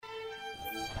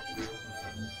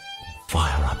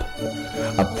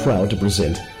are proud to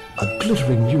present a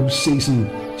glittering new season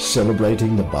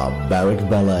celebrating the barbaric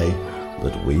ballet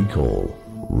that we call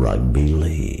Rugby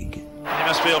League. He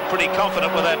must feel pretty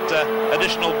confident with that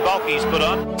additional bulk he's put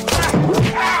on.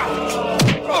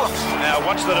 Now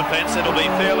watch the defence, it'll be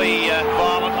fairly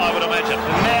violent, I would imagine.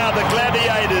 Now the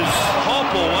Gladiators.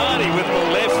 Hopewadi with the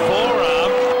left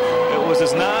forearm. It was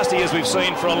as nasty as we've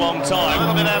seen for a long time. A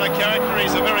little bit out of character,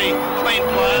 he's a very clean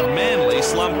player. Manly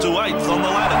slumped to 8th on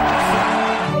the ladder.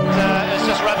 It's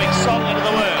just rubbing salt into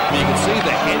the wound. You can see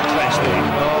the head clash there.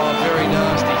 Oh, very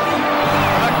nasty.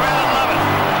 The crowd love it.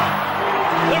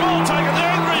 They've all taken the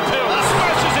angry pill.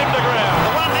 Smashes him to ground.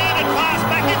 The one-handed pass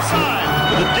back inside.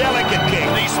 The delicate kick.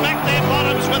 He smacked their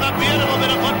bottoms with a beautiful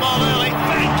bit of football early.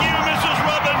 Thank you, Mrs.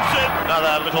 Robinson.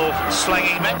 Another little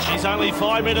slanging match. He's only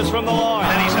 5 metres from the line.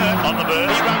 And he's hurt on the burn.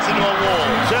 He runs into a wall.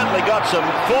 Certainly got some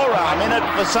forearm in it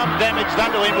for some damage done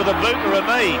to him with a boot or a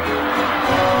knee.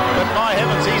 But my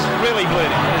heavens, he's really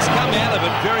bleeding. He's come out of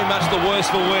it very much the worse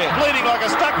for wear. Bleeding like a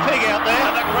stuck pig out there.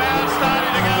 And the crowd's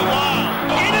starting to go wild.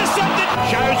 Intercepted.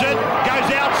 Shows it. Goes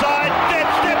outside.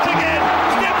 Steps again.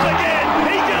 Steps again.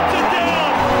 He gets it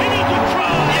down. It is a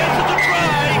try. Yes, it's a try.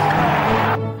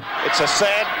 It's a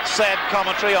sad, sad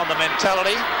commentary on the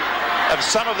mentality of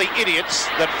some of the idiots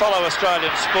that follow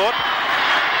Australian sport.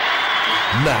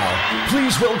 Now,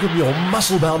 please welcome your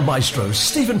muscle-bound maestros,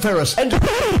 Stephen Ferris and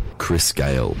Chris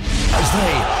Gale, as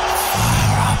they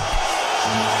fire up.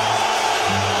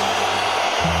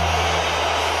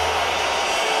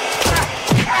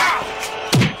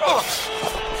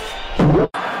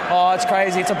 Oh, it's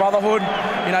crazy. It's a brotherhood.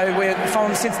 You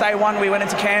know, since day one, we went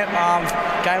into camp,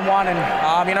 game one,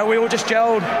 and, we all just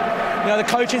gelled. You know, the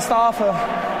coaching staff are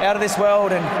out of this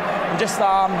world, and I'm just,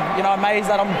 amazed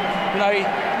that I'm,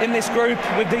 in this group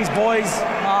with these boys.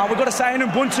 We've got to say in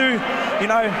Ubuntu,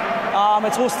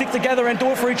 it's all stick together and do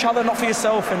it for each other, not for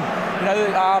yourself. And,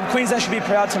 Queensland should be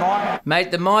proud tonight.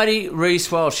 Mate, the mighty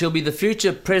Reece Walsh, he'll be the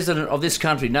future president of this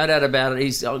country, no doubt about it.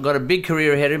 He's got a big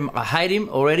career ahead of him. I hate him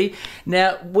already.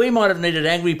 Now, we might have needed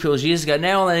angry pills years ago.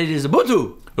 Now all they need is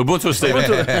Ubuntu. Ubuntu, Stephen.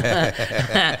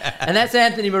 And that's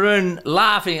Anthony Maroon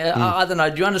laughing. I don't know.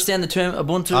 Do you understand the term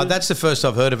Ubuntu? That's the first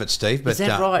I've heard of it, Steve. But, is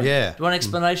that right? Yeah. Do you want an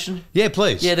explanation? Yeah,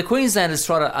 please. Yeah, the Queenslanders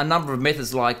tried a number of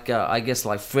methods like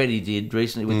Freddie did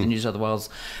recently with the New South Wales.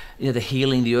 The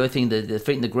healing, the earthing, the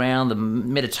feet in the ground, the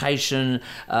meditation,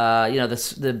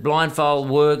 the blindfold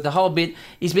work, the whole bit.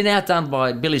 He's been outdone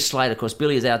by Billy Slater. Of course,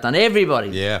 Billy has outdone everybody.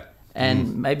 Yeah.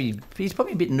 And maybe he's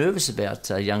probably a bit nervous about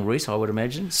young Reece, I would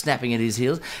imagine, snapping at his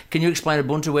heels. Can you explain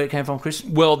Ubuntu, where it came from, Chris?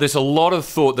 Well, there's a lot of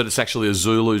thought that it's actually a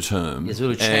Zulu term. Yeah,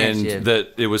 Zulu chant, and that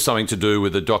it was something to do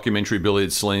with a documentary Billy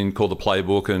had seen called The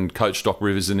Playbook and coached Doc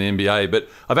Rivers in the NBA. But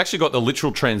I've actually got the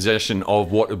literal translation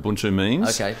of what Ubuntu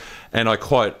means. Okay. And I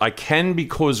quote, "I can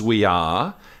because we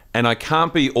are, and I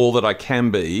can't be all that I can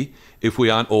be if we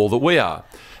aren't all that we are."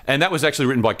 And that was actually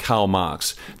written by Karl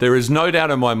Marx. There is no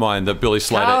doubt in my mind that Billy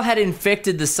Slater... Karl had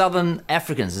infected the Southern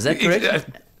Africans, is that correct?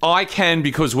 I can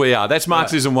because we are. That's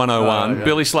Marxism 101. Right.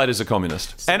 Billy Slater's a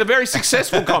communist. And a very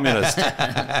successful communist,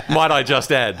 might I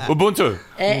just add. Ubuntu.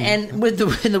 And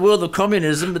in the world of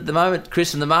communism, at the moment,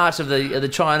 Chris, and the march of the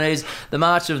Chinese, the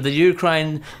march of the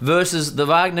Ukraine versus the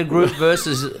Wagner Group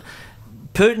versus...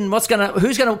 Putin,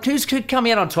 who's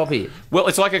coming out on top here? Well,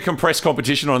 it's like a compressed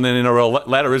competition on the NRL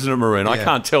ladder, isn't it, Maroon? Yeah. I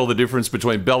can't tell the difference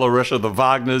between Belarus, the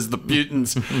Wagners, the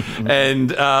Putins, and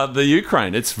the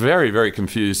Ukraine. It's very, very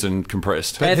confused and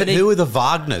compressed. But Anthony, who are the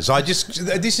Wagners?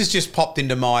 This has just popped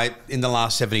into in the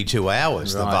last 72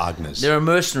 hours. Right. The Wagners. They're a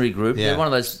mercenary group. Yeah. They're one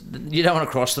of those. You don't want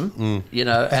to cross them. And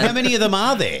how many of them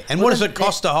are there? And what does it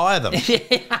cost to hire them?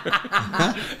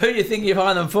 Who do you think you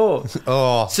hire them for?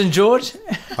 Oh, St George.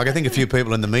 I can think a few people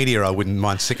in the media I wouldn't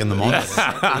mind sicking them on.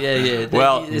 Yeah.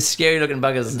 They're scary looking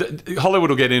buggers.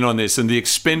 Hollywood will get in on this, and the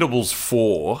Expendables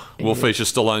 4 will feature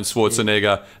Stallone,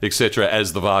 Schwarzenegger, etc.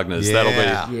 as the Wagners.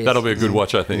 Yeah. That'll be a good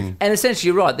watch, I think. And essentially,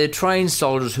 you're right. They're trained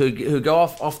soldiers who go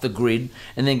off the grid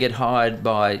and then get hired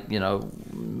by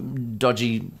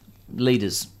dodgy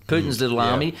leaders. Putin's little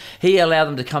army. He allowed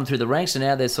them to come through the ranks, and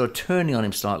now they're sort of turning on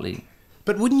him slightly.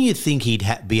 But wouldn't you think he'd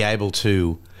be able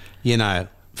to,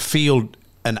 field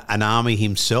an army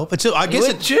himself? It's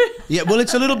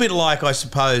a little bit like, I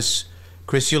suppose,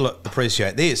 Chris, you'll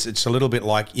appreciate this. It's a little bit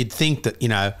like you'd think that,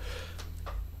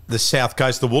 the South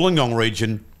Coast, the Wollongong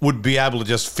region, would be able to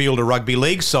just field a rugby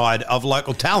league side of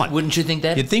local talent. Wouldn't you think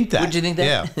that? You'd think that. Wouldn't you think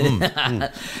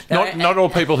that? Yeah. Not all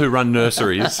people who run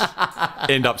nurseries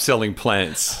end up selling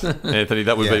plants, Anthony.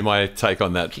 That would be my take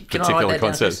on that particular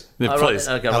concept. Please.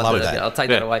 Okay, I love that. I'll take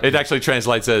that away. It actually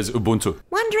translates as Ubuntu.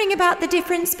 Wondering about the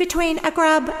difference between a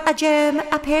grub, a germ,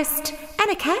 a pest, and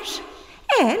a cat?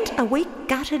 And a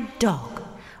weak-gutted dog?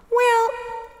 Well,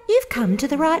 you've come to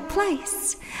the right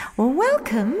place.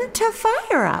 Welcome to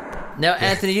Fire Up. Now,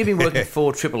 Anthony, you've been working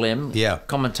for Triple M. Yeah.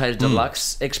 Commentator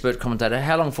deluxe, expert commentator.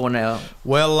 How long for now?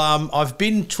 Well,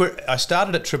 I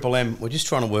started at Triple M. We're just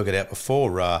trying to work it out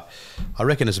before. I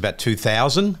reckon it's about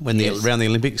 2000 around the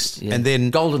Olympics, and then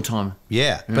golden time.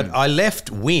 Yeah, but I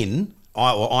left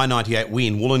I-98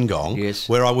 Win Wollongong,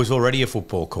 where I was already a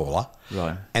football caller.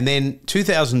 Right. And then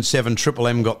 2007, Triple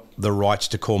M got the rights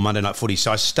to call Monday Night Footy,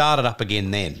 so I started up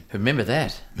again then. Remember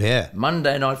that? Yeah.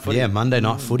 Monday Night Footy. Yeah, Monday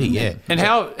Night Footy, yeah. And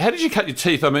how did you cut your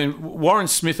teeth? I mean, Warren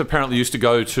Smith apparently used to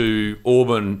go to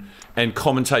Auburn and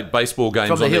commentate baseball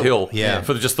games on the hill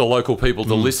for just the local people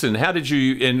to listen. How did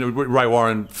you, and Ray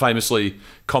Warren famously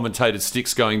commentated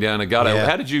sticks going down a gutter.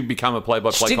 How did you become a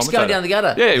play-by-play commentator? Sticks going down the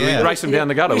gutter? Yeah, we race them down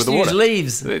the gutter with the water.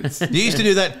 Leaves. You used to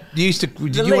do that.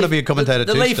 Did you want to be a commentator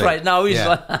too, The leaf Steve? rate. No, he's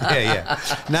like...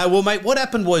 No, well, mate, what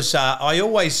happened was I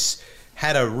always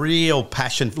had a real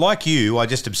passion. Like you, I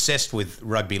just obsessed with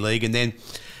rugby league. And then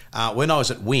when I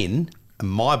was at Win,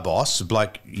 my boss,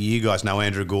 like you guys know,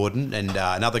 Andrew Gordon, and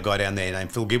another guy down there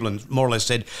named Phil Giblin, more or less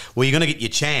said, well, you're going to get your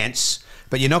chance,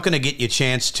 but you're not going to get your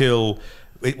chance till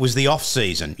it was the off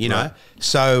season, you know.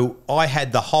 So I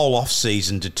had the whole off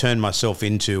season to turn myself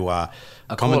into a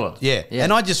caller. Yeah,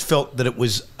 and I just felt that it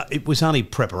was only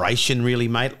preparation, really,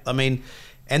 mate. I mean,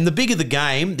 and the bigger the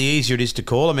game, the easier it is to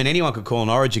call. I mean, anyone could call an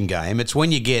Origin game. It's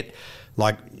when you get,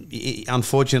 like,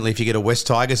 unfortunately, if you get a West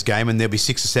Tigers game and there'll be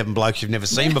 6 or 7 blokes you've never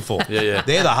seen before. They're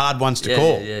the hard ones to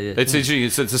call. It's interesting.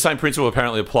 It's the same principle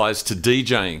apparently applies to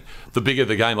DJing. The bigger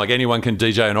the game, like anyone can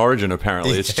DJ an Origin,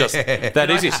 apparently. It's just that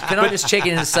easy. Can I just check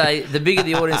in and say, the bigger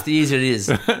the audience, the easier it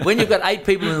is. When you've got 8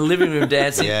 people in the living room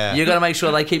dancing, you've got to make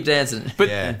sure they keep dancing.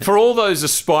 But for all those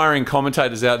aspiring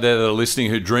commentators out there that are listening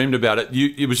who dreamed about it,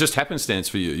 it was just happenstance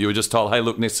for you. You were just told, hey,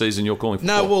 look, next season you're calling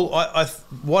football. No, well,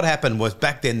 what happened was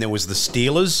back then there was the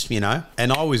Steelers, you know,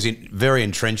 and I was very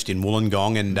entrenched in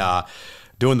Wollongong and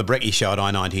doing the Brecky show at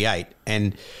I-98.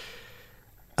 And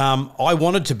I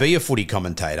wanted to be a footy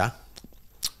commentator.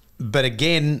 But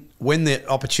again, when the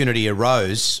opportunity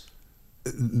arose,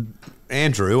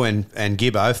 Andrew and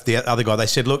Gibbo, the other guy, they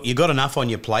said, look, you got enough on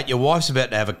your plate. Your wife's about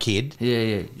to have a kid.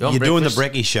 You're doing the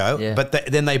Brecky show. Yeah. But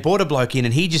then they brought a bloke in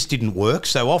and he just didn't work.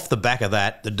 So off the back of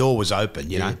that, the door was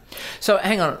open, you know. So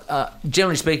hang on.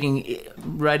 Generally speaking,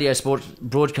 radio sport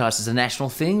broadcast is a national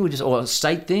thing or a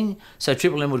state thing. So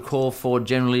Triple M would call for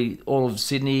generally all of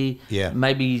Sydney,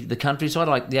 maybe the countryside.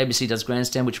 Like the ABC does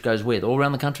Grandstand, which goes where? All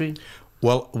around the country?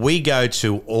 Well, we go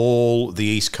to all the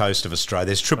east coast of Australia.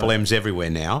 There's Triple M's everywhere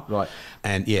now. Right.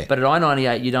 And But at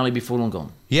I-98, you'd only be for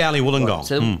Wollongong. Yeah, only Wollongong.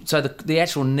 Right. So the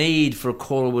actual need for a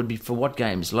caller would be for what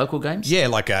games? Local games? Yeah,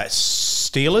 like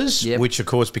Steelers, which of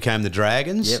course became the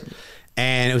Dragons. Yep.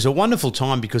 And it was a wonderful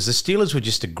time because the Steelers were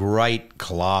just a great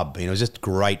club. You know, it was just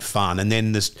great fun. And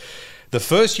then the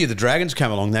first year the Dragons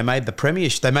came along, they made the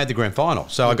Premiership, they made the grand final.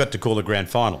 So I got to call the grand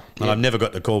final, and I've never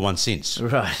got to call one since.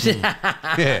 Right.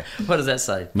 Yeah. What does that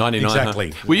say? 99.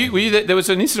 Exactly. Were you there? There was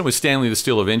an incident with Stanley the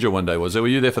Steel Avenger one day, was there? Were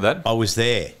you there for that? I was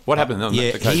there. What happened on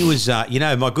that occasion? He was,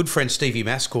 my good friend Stevie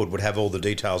Mascord would have all the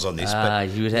details on this.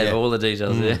 You would have all the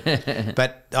details there.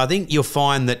 But I think you'll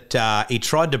find that he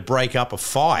tried to break up a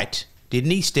fight,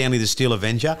 didn't he, Stanley the Steel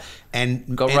Avenger?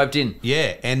 And got roped in.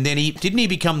 Yeah, and then didn't he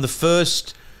become the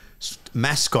first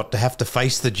mascot to have to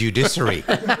face the judiciary?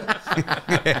 Did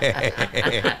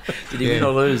he win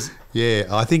or lose? Yeah,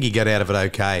 I think he got out of it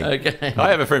okay. Okay. I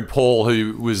have a friend, Paul,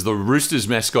 who was the Roosters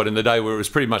mascot in the day where it was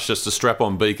pretty much just a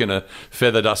strap-on beak and a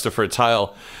feather duster for a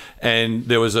tail. And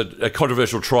there was a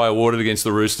controversial try awarded against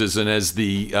the Roosters, and as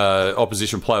the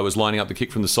opposition player was lining up the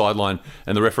kick from the sideline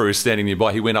and the referee was standing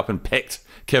nearby, he went up and pecked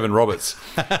Kevin Roberts,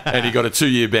 and he got a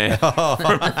 2-year ban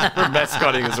from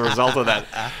mascotting as a result of that.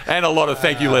 And a lot of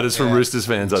thank you letters from Roosters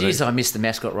fans, I think. Jeez, I missed the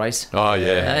mascot race. Oh,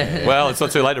 yeah. Well, it's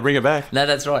not too late to bring it back. No,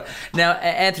 that's right. Now,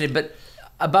 Anthony, but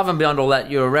above and beyond all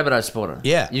that, you're a Rabbitohs supporter.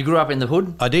 Yeah. You grew up in the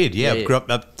hood? I did, yeah. Grew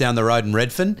up down the road in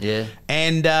Redfern. Yeah.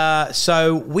 And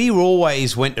so we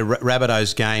always went to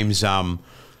Rabbitohs games.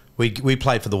 We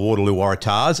played for the Waterloo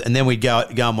Waratahs, and then we'd go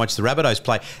and watch the Rabbitohs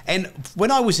play. And when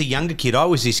I was a younger kid, I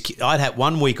was this kid, I'd have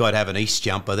an East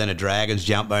jumper, then a Dragons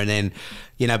jumper, and then,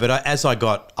 but as I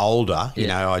got older,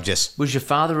 I just... Was your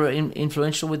father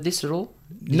influential with this at all?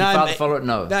 Did your father follow it?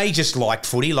 No. No, he just liked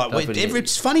footy. Like Liked footy, yeah.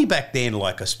 it's funny back then.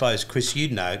 Like I suppose, Chris,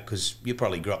 you'd know because you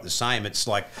probably grew up the same. It's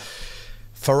like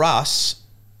for us,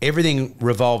 everything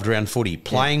revolved around footy,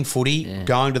 playing footy,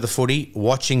 going to the footy,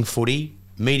 watching footy,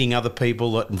 meeting other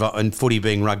people, and footy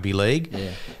being rugby league,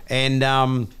 and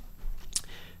but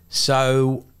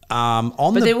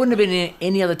there wouldn't have been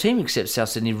any other team except South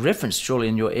Sydney referenced surely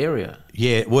in your area.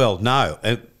 Yeah, well, no.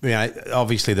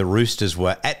 Obviously the Roosters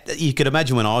were you could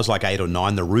imagine when I was like 8 or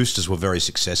 9, the Roosters were very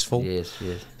successful. Yes.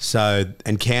 So,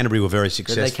 and Canterbury were very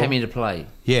successful. So they came into play.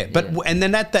 Yeah, and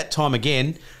then at that time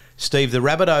again, Steve, the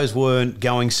Rabbitohs weren't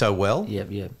going so well.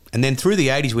 Yeah. And then through the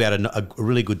 80s, we had a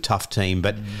really good, tough team.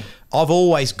 But I've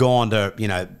always gone to,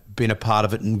 been a part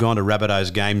of it and gone to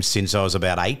Rabbitohs games since I was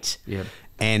about 8. Yeah.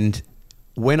 And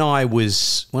when I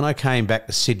came back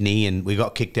to Sydney and we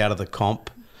got kicked out of the comp,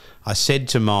 I said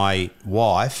to my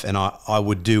wife, and I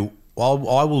will do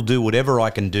whatever I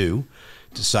can do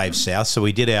to save South. So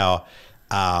we did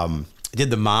did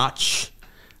the march,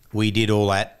 we did all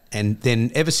that, and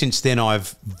then ever since then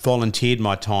I've volunteered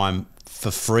my time for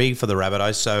free for the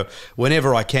Rabbitohs. So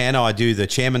whenever I can, I do the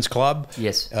Chairman's Club,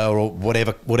 or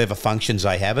whatever functions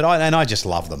they have, and I just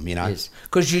love them, Yes,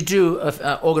 because you do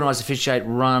organise, officiate,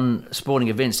 run sporting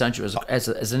events, don't you? As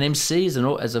an MC,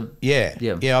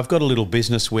 yeah. I've got a little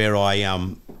business where I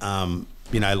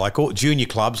like all junior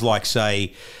clubs, like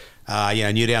say,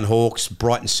 Newtown Hawks,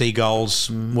 Brighton Seagulls,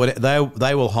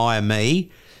 they will hire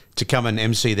me to come and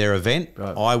MC their event.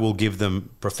 Right. I will give them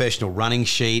professional running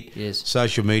sheet,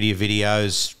 social media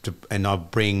videos, and I'll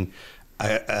bring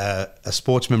a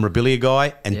sports memorabilia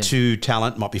guy and 2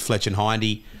 talent, might be Fletch and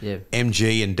Hindy,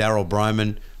 MG and Daryl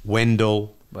Broman,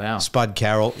 Wendell, Spud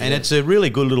Carroll, and it's a really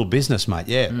good little business, mate,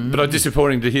 But it's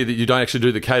disappointing to hear that you don't actually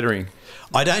do the catering.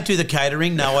 I don't do the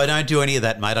catering. No, I don't do any of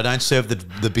that, mate. I don't serve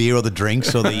the beer or the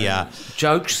drinks or the...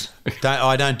 jokes?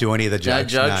 I don't do any of the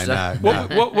jokes. No.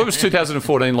 What was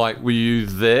 2014 like? Were you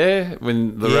there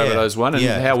when the Rabbitohs won? And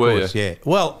how were you? Yeah.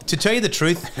 Well, to tell you the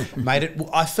truth, mate,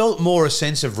 I felt more a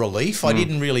sense of relief. I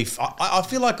didn't really... I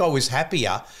feel like I was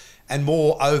happier and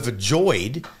more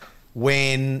overjoyed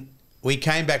when we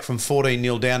came back from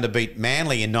 14-0 down to beat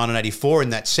Manly in 1984 in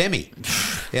that semi.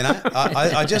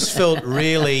 I just felt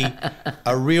really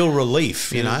a real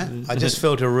relief, I just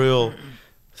felt a real,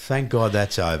 thank God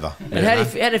that's over. And how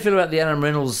do you feel about the Adam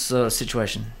Reynolds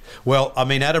situation? Well, I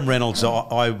mean, Adam Reynolds,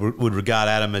 I would regard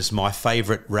Adam as my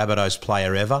favourite Rabbitohs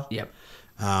player ever. Yep.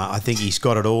 I think he's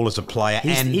got it all as a player.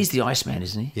 He's the Iceman,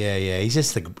 isn't he? Yeah.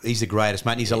 He's the greatest,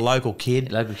 mate. He's a local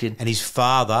kid. And his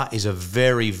father is a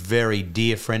very, very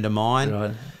dear friend of mine.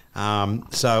 Right.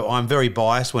 So I'm very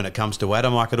biased when it comes to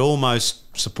Adam. I could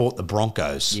almost support the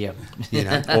Broncos. Yeah.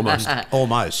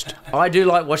 Almost. I do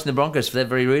like watching the Broncos for that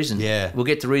very reason. Yeah. We'll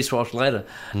get to Reece Walsh later.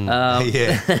 They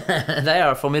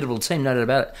are a formidable team, no doubt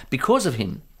about it, because of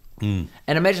him. And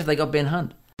imagine if they got Ben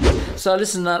Hunt. So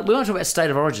listen, we want to talk about State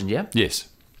of Origin, yeah? Yes.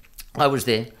 I was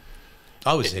there.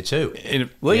 I was there too.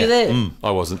 Were you there?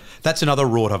 I wasn't. That's another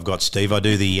rort I've got, Steve. I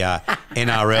do the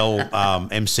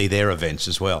NRL MC their events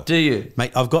as well. Do you?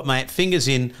 Mate, I've got my fingers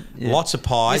in lots of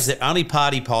pies. They're only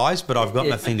party pies, but I've got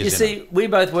my fingers in You see, we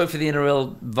both work for the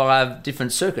NRL via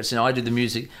different circuits. I do the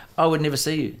music. I would never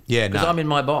see you. Yeah, because I'm in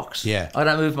my box. Yeah. I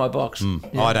don't move my box.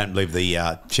 I don't leave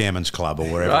the Chairman's Club or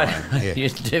wherever I am. Yeah. You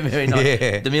do very nice.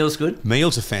 Yeah. The meal's good?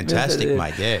 Meals are fantastic,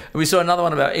 mate, yeah. We saw another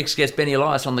one of our ex-guest Benny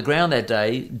Elias on the ground that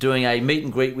day doing a meet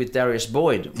and greet with Darius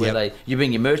Boyd, where you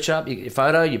bring your merch up, your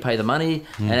photo, you pay the money,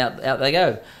 and out they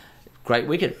go. Great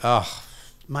wicket. Oh,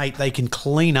 mate, they can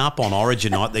clean up on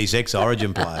Origin night, these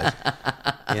ex-Origin players.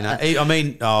 I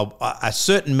mean, a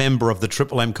certain member of the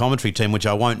Triple M commentary team, which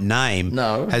I won't name,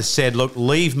 has said, look,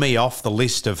 leave me off the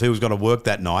list of who's going to work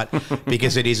that night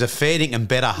because it is a fair dinkum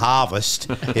better harvest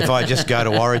if I just go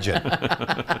to Origin.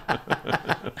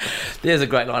 There's a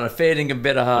great line, a fair dinkum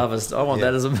better harvest. I want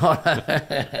that as a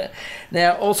motto.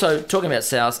 Now, also, talking about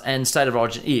South and State of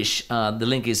Origin-ish, the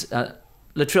link is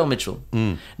Latrell Mitchell.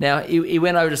 Now, he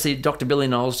went over to see Dr. Billy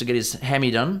Knowles to get his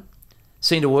hammy done.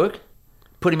 Seemed to work.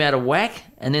 Put him out of whack,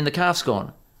 and then the calf's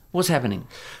gone. What's happening?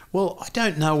 Well, I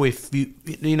don't know if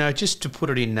just to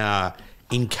put it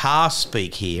in car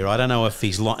speak here. I don't know if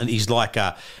he's like an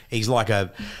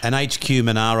HQ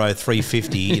Monaro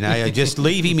 350. Just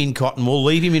leave him in cotton wool,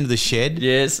 leave him into the shed.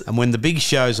 Yes. And when the big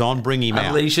show's on, bring him out.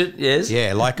 Unleash it. Yes.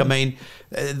 Yeah.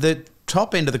 The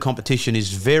top end of the competition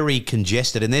is very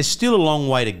congested, and there's still a long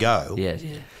way to go. Yeah.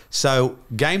 So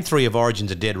Game 3 of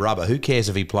Origin's a dead rubber. Who cares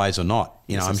if he plays or not?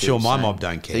 I'm sure my mob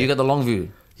don't care. So you got the long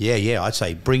view. Yeah, I'd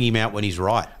say bring him out when he's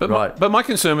right. But my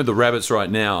concern with the Rabbits right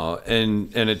now,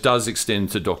 and it does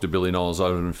extend to Dr. Billy Knowles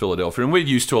over in Philadelphia, and we're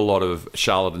used to a lot of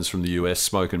charlatans from the US,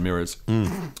 smoke and mirrors.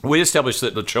 We established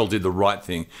that Latrell did the right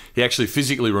thing. He actually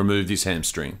physically removed his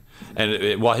hamstring.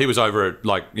 And while he was over at,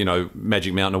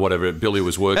 Magic Mountain or whatever, Billy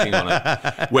was working on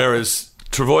it. Whereas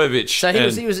Travojevic... So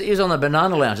he was on the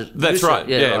banana lounge. That's right,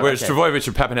 yeah. Whereas Travojevic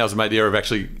and Pappenhausen made the error of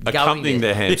actually accompanying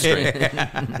their hamstring.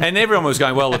 And everyone was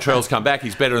going, well, Latrell's come back,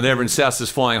 he's better than ever, and South is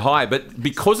flying high. But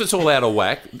because it's all out of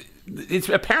whack...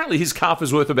 apparently his calf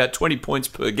is worth about 20 points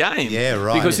per game. Yeah,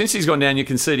 right. Because since he's gone down, you're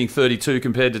conceding 32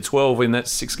 compared to 12 in that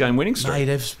 6-game winning streak.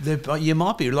 Mate, you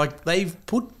might be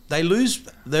they lose.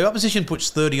 The opposition puts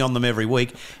 30 on them every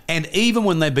week, and even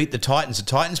when they beat the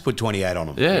Titans put 28 on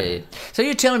them. Yeah. So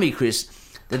you're telling me, Chris,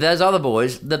 that those other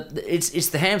boys, it's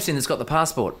the hamstring that's got the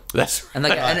passport. That's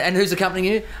and who's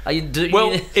accompanying you?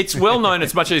 It's well known.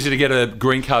 It's much easier to get a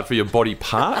green card for your body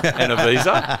part and a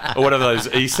visa, or whatever those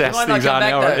ESAS things are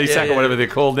now, or ESAC or whatever they're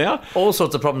called now. All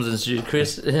sorts of problems ensued,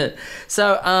 Chris.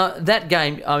 So that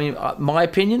game, I mean, my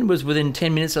opinion was within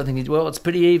 10 minutes. I think it's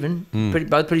pretty even,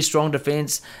 both pretty strong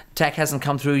defence. Tack hasn't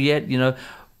come through yet.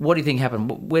 What do you think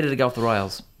happened? Where did it go off the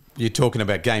rails? You're talking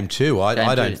about game two.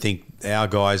 I don't think our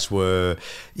guys were...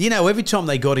 every time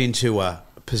they got into a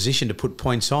position to put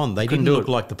points on, they didn't look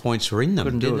like the points were in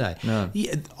them, did they? No.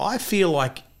 Yeah, I feel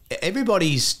like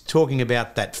everybody's talking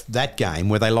about that game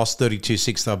where they lost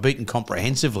 32-6. They were beaten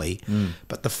comprehensively.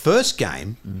 But the first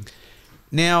game...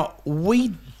 Now,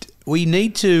 we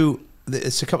need to...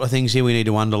 There's a couple of things here we need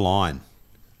to underline.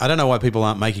 I don't know why people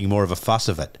aren't making more of a fuss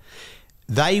of it.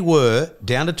 They were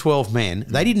down to 12 men.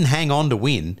 They didn't hang on to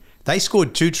win. They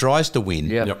scored 2 tries to win.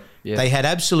 Yep. They had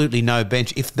absolutely no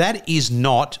bench. If that is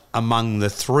not among the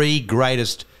 3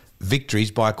 greatest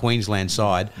victories by a Queensland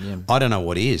side, I don't know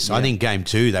what is. I think game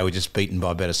 2 they were just beaten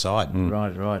by a better side.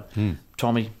 Right.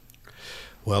 Tommy?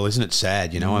 Well, isn't it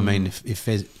sad? I mean, if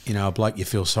there's a bloke you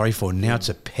feel sorry for, now it's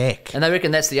a peck. And they reckon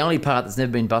that's the only part that's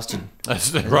never been busted.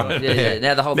 That's right. Yeah.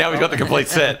 Now we've got the complete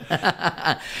set.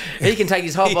 He can take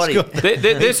his whole body.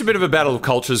 There's a bit of a battle of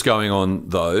cultures going on,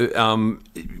 though,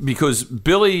 because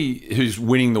Billy, who's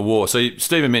winning the war... So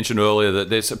Stephen mentioned earlier that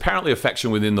there's apparently a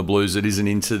faction within the Blues that isn't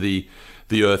into the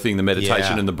earthing, the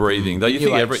meditation and the breathing. Though you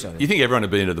think everyone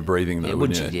would be into the breathing, though,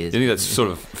 wouldn't you? You think that's sort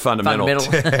of fundamental.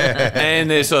 And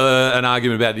there's an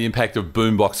argument about the impact of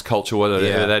boombox culture,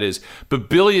 whatever that is. But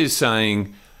Billy is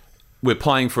saying... We're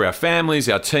playing for our families,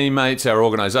 our teammates, our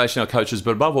organisation, our coaches,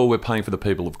 but above all, we're paying for the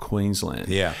people of Queensland.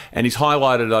 Yeah. And he's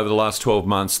highlighted over the last 12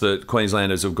 months that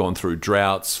Queenslanders have gone through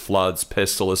droughts, floods,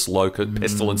 pestilence,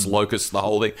 locusts, the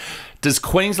whole thing. Does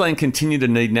Queensland continue to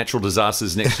need natural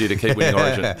disasters next year to keep winning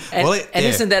Origin? And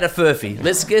isn't that a furphy?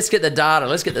 Let's get the data,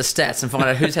 let's get the stats and find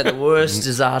out who's had the worst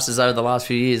disasters over the last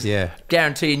few years. Yeah.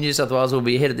 Guarantee New South Wales will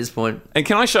be ahead at this point. And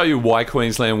can I show you why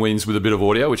Queensland wins with a bit of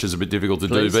audio, which is a bit difficult to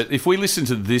do? But if we listen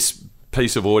to this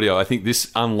piece of audio, I think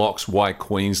this unlocks why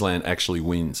Queensland actually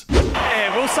wins.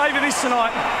 Yeah, we'll savour this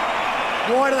tonight.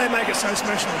 Why do they make it so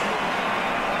special?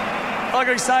 Like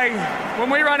I say, when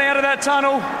we run out of that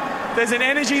tunnel, there's an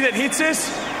energy that hits us,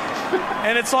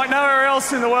 and it's like nowhere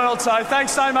else in the world. So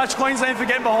thanks so much, Queensland, for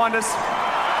getting behind us.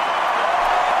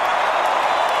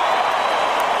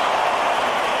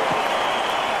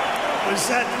 Was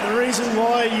that the reason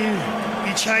why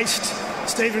you chased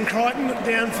Stephen Crichton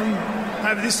down from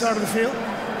over this side of the field?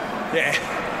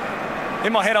 Yeah.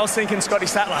 In my head, I was thinking Scotty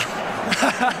Sattler.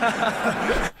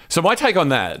 So my take on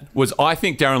that was I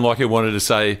think Darren Lockyer wanted to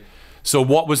say, so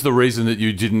what was the reason that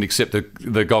you didn't accept the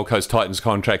Gold Coast Titans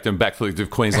contract and backflip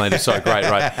of Queensland is so great,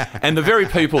 right? And the very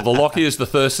people, the Lockyers, the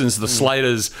Thurstons, the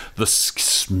Slaters, the Smiths,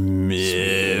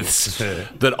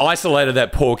 that isolated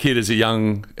that poor kid as a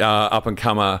young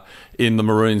up-and-comer in the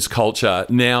Maroons culture,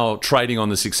 now trading on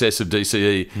the success of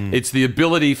DCE. It's the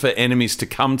ability for enemies to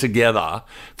come together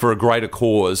for a greater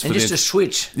cause. And just a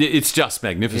switch. It's just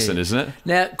magnificent, isn't it?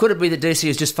 Now, could it be that DC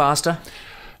is just faster?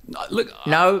 Look,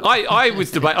 no. I've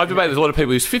debated with a lot of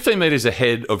people. He's 15 metres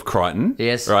ahead of Crichton.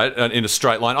 Yes. Right, in a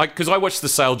straight line. Because I watch the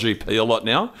Sail GP a lot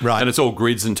now. Right. And it's all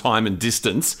grids and time and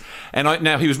distance. And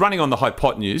now he was running on the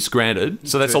hypotenuse, granted,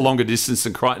 so that's a longer distance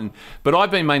than Crichton. But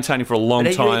I've been maintaining for a long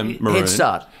time, Maroon. Head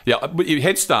start. Yeah,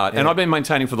 head start. Yeah. And I've been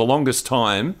maintaining for the longest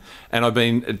time, and I've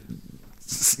been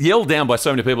yelled down by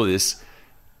so many people this,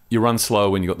 you run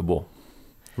slower when you got the ball.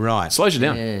 Right. Slows you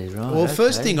down. Yeah, right. Well,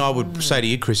 first thing I would say to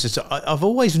you, Chris, is I've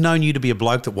always known you to be a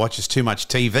bloke that watches too much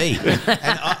TV.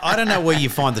 And I don't know where you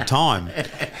find the time.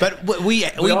 But we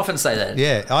often say that.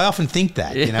 Yeah, I often think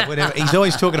that. You know, whatever. He's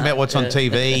always talking about what's on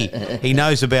TV. He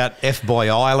knows about F-Boy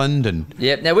Island. And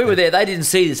yeah, now we were there. They didn't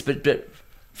see this, but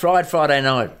Friday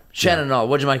night, Shannon Knoll,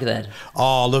 what'd you make of that?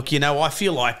 Oh, look, I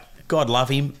feel like God love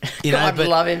him. God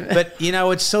love him. But,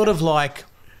 it's sort of like...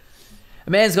 A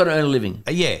man's got to earn a living.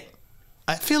 Yeah.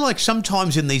 I feel like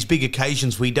sometimes in these big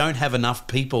occasions we don't have enough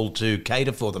people to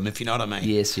cater for them, if you know what I mean.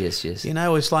 Yes.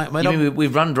 It's like... You mean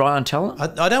we've run dry on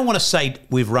talent? I don't want to say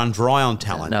we've run dry on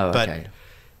talent. No, but okay.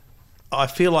 I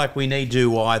feel like we need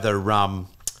to either...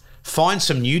 find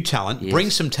some new talent,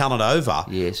 bring some talent over,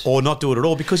 or not do it at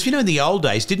all. Because, in the old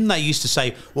days, didn't they used to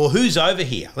say, well, who's over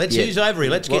here? Who's over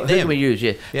here? Let's get them. Who can we use,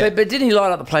 But didn't he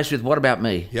light up the place with, what about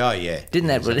me? Oh, yeah. Didn't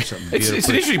that really... It's an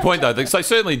interesting point, though. They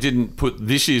certainly didn't put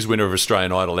this year's winner of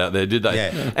Australian Idol out there, did they?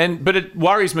 Yeah. But it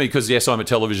worries me because, yes, I'm a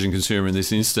television consumer in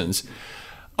this instance.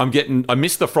 I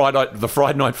missed the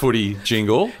Friday night footy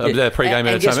jingle, the pre-game entertainment.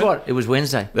 And guess what? It was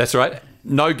Wednesday. That's right.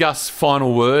 No Gus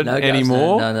final word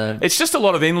anymore. No. It's just a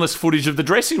lot of endless footage of the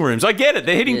dressing rooms. I get it.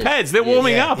 They're hitting pads. They're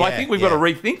warming up. I think we've got to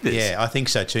rethink this. Yeah, I think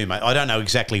so too, mate. I don't know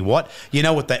exactly what. You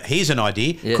know what? Here's an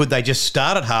idea. Yeah. Could they just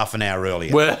start it half an hour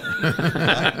earlier? Well, you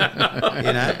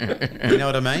know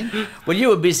what I mean? Well, you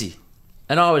were busy,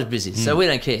 and I was busy, so we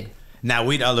don't care. No,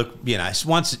 we don't. Look,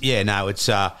 once. Yeah, no, it's.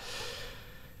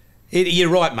 You're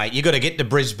right, mate. You got to get to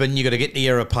Brisbane. You got to get to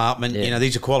your apartment. Yeah.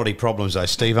 These are quality problems, though,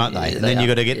 Steve, aren't they? Yeah, and then you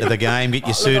got to get to the game, get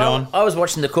your suit on. I was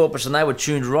watching the corporates, and they were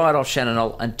tuned right off Shannon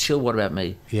Knoll until What About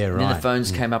Me? Yeah, right. And then the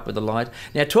phones came up with the light.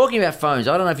 Now, talking about phones,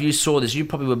 I don't know if you saw this. You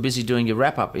probably were busy doing your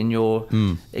wrap up in your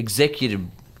executive.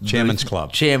 Chairman's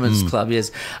Club. Chairman's Club, yes.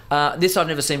 This I've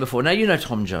never seen before. Now, you know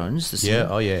Tom Jones, the singer. Yeah,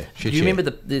 oh yeah. Do you remember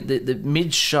the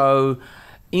mid-show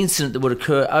incident that would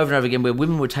occur over and over again where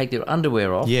women would take their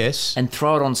underwear off and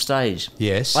throw it on stage?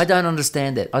 Yes. I don't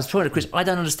understand that. I was talking to Chris. I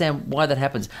don't understand why that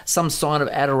happens. Some sign of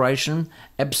adoration,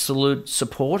 absolute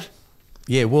support.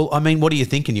 Yeah, well, I mean, what are you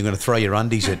thinking? You're going to throw your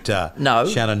undies at No.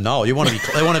 Shannon Knoll? They want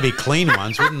to be clean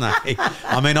ones, wouldn't they?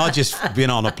 I mean, I just been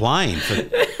on a plane for...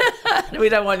 We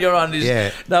don't want your undies.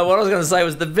 Yeah. No, what I was going to say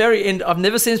was the very end. I've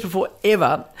never seen this before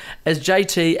ever. As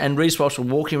JT and Reece Walsh were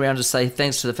walking around to say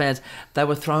thanks to the fans, they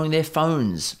were throwing their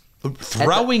phones.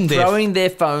 Throwing their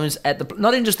phones at the...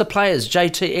 Not even just the players,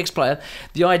 JT, ex-player.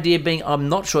 The idea being, I'm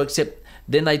not sure, except...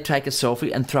 Then they take a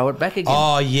selfie and throw it back again.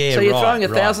 Oh, yeah, So you're throwing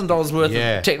 $1,000 worth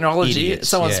of technology at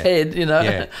someone's head,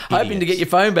 hoping to get your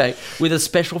phone back with a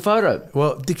special photo.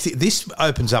 Well, this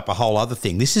opens up a whole other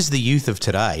thing. This is the youth of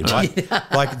today, right?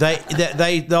 Like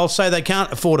they'll say they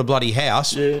can't afford a bloody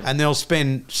house and they'll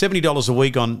spend $70 a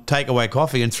week on takeaway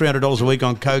coffee and $300 a week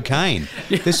on cocaine.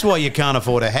 This is why you can't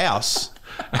afford a house.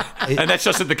 And that's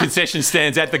just at the concession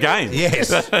stands at the game. Yes,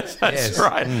 that's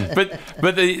right.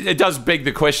 But it does beg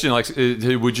the question: like,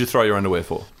 who would you throw your underwear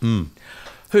for?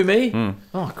 Who, me?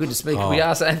 Oh, goodness me! Can we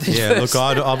ask Anthony first?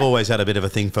 Look, I've always had a bit of a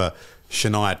thing for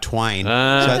Shania Twain.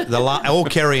 Or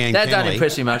Kerry Ann That Kennelly. don't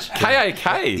impress you much.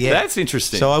 KAK. Yeah. That's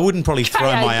interesting. So I wouldn't probably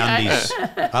throw my KAK. undies.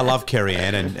 I love Kerry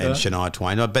Ann and Shania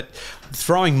Twain, but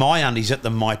throwing my undies at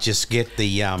them might just get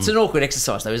the... It's an awkward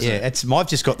exercise, though, isn't it? I've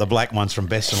just got the black ones from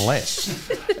Best and Less.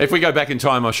 If we go back in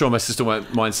time, I'm sure my sister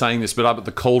won't mind saying this, but up at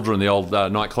the Cauldron, the old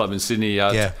nightclub in Sydney,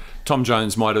 Tom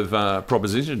Jones might have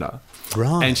propositioned her.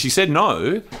 Right. And she said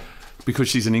no, because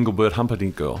she's an Engelbert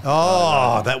Humperdinck girl.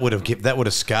 Oh, that would have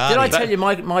scarred. Did I tell you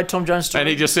my Tom Jones story? And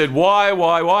he just said, why?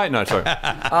 No, sorry.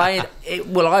 I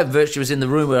virtually was in the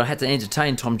room where I had to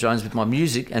entertain Tom Jones with my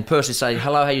music and personally say,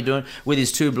 hello, how you doing, with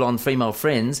his two blonde female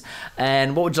friends.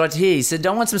 And what would you like to hear? He said,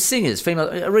 I want some singers, female,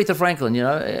 Aretha Franklin,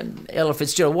 Ella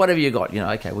Fitzgerald, whatever you got.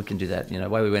 Okay, we can do that.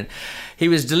 Away we went. He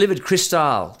was delivered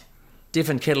Cristal,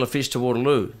 different kettle of fish to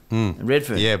Waterloo, in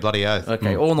Redfern. Yeah, bloody oath.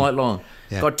 Okay, all night long.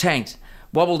 Yeah. Got tanked.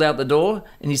 Wobbled out the door,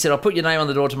 and he said, I'll put your name on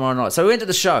the door tomorrow night. So we went to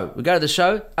the show. We go to the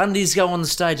show, undies go on the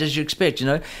stage, as you expect,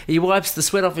 He wipes the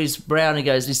sweat off his brow, and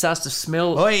he starts to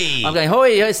smell. Oi. I'm going,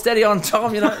 hoi, steady on,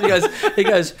 Tom, He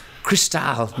goes,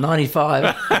 Cristal,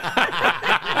 95.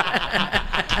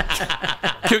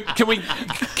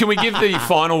 Can we give the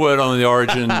final word on the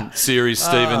Origin series,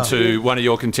 Stephen, to one of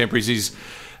your contemporaries? He's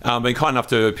been kind enough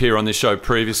to appear on this show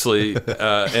previously,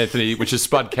 Anthony, which is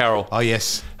Spud Carroll. Oh,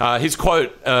 yes. His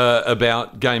quote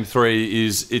about Game 3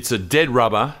 is, it's a dead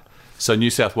rubber, so New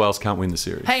South Wales can't win the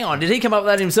series. Hang on, did he come up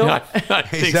with that himself? No, I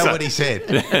think Is that so. what he said?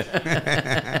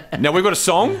 Now, we've got a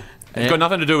song. It's got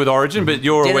nothing to do with Origin, but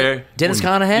you're aware... Dennis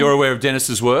Carnahan? You're aware of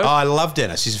Dennis's work. Oh, I love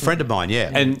Dennis. He's a friend of mine, yeah.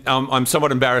 And I'm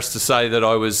somewhat embarrassed to say that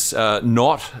I was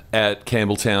not at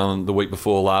Campbelltown the week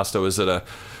before last. I was at a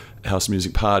house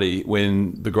music party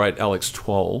when the great Alex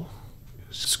Twoll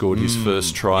scored his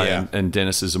first try, and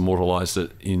Dennis has immortalised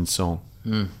it in song.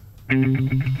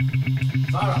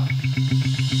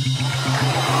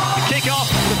 Kick-off,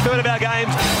 the third of our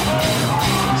games.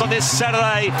 It's on this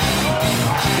Saturday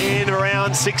in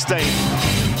round 16.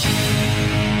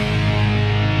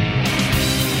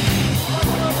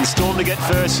 and Storm to get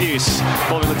first use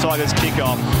following the Tigers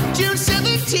kick-off. June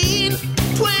 17,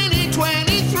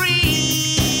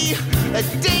 2023, a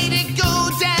day to go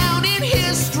down in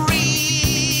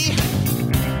history.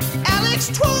 Alex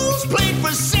Twolls played for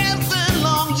 7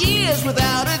 long years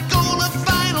without a goal, a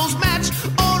finals match,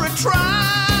 or a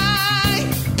try.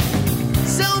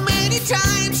 So many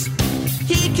times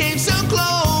he came so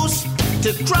close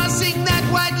to crossing that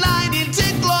white line into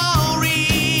glory.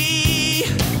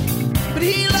 But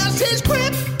he lost his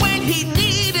grip when he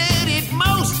needed it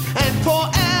most, and poor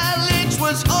Alex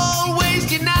was always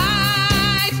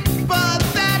denied. But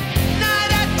that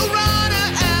night at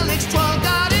Urana, Alex Twolls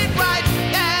got it right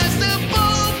as the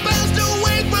ball bounced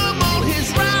away from all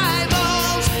his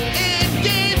rivals. In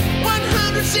game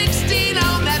 116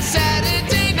 on that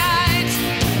Saturday night,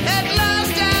 at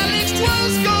last Alex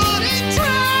Twolls scored a try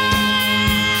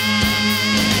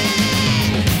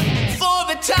for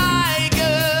the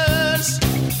Tigers.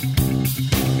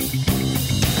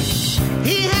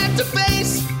 He had to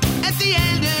face at the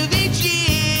end of each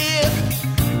year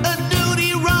a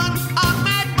nudie run on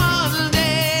Mad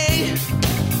Monday.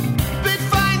 But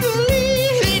finally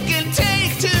he can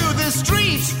take to the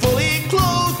streets fully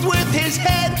clothed with his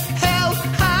head held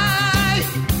high.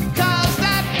 'Cause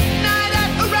that night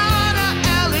at Urana,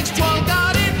 Alex Twolls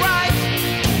got it right,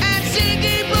 and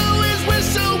Ziggy blew his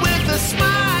whistle with a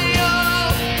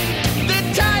smile. The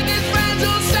Tigers fans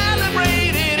all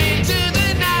celebrated into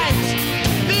the night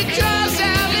because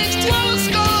Alex Twolls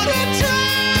scored a try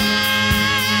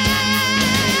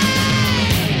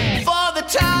for the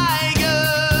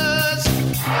Tigers.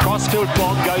 Crossfield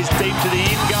bomb goes deep to the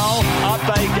in goal. Up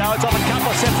they go. It's on a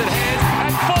couple of sets at hand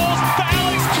and falls for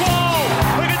Alex Twolls,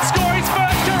 who can score his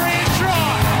first career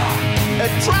try. A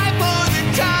try for the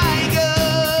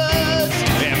Tigers.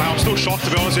 Yeah, mate, I'm still shocked, to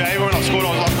be honest with you. When I scored, I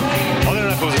was like, I don't know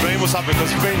if it was a dream or something,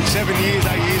 because it's been 7 years,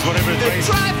 8 years, whatever it's A been.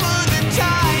 try for the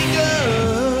Tigers.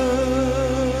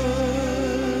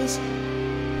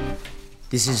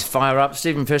 This is Fire Up.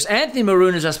 Stephen First. Anthony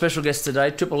Maroon is our special guest today.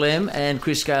 Triple M and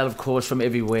Chris Gale, of course, from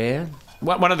everywhere.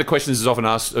 One of the questions is often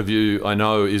asked of you, I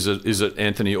know, is it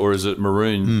Anthony or is it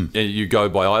Maroon? And you go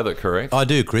by either, correct? I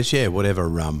do, Chris. Yeah, whatever.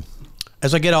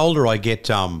 As I get older, I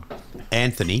get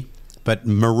Anthony, but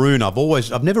Maroon.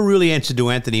 I've never really answered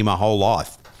to Anthony my whole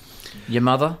life. Your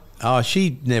mother? Oh,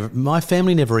 she never. My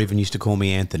family never even used to call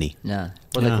me Anthony. No.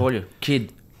 What do they call you?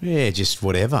 Kid? Yeah, just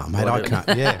whatever, mate. I can't.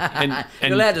 Yeah. And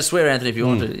You're allowed to swear, Anthony, if you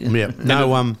want to. Yeah.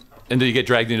 No. And do you get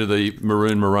dragged into the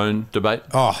Maroon debate?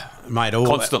 Oh, mate.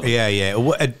 Constantly. Yeah.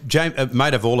 A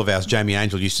mate of all of ours, Jamie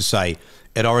Angel, used to say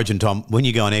at Origin, Tom, when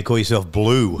you go on air, call yourself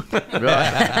Blue. Right.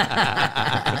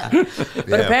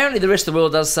 But apparently the rest of the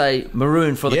world does say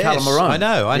Maroon for the colour maroon. I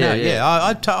know. Yeah.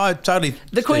 I totally.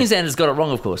 The Queenslanders got it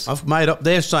wrong, of course. I've made up.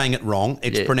 They're saying it wrong.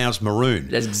 It's pronounced maroon.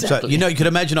 That's exactly. So you could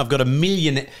imagine I've got a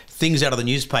million things out of the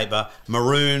newspaper.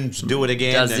 Maroons, do it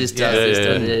again. Does this.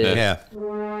 Yeah.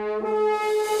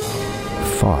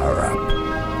 Fire Up.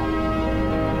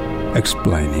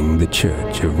 Explaining the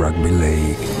Church of Rugby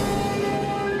League.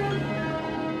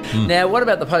 Now, what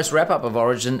about the post wrap-up of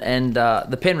Origin and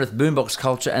the Penrith boombox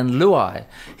culture and Luai?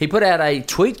 He put out a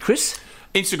tweet, Chris?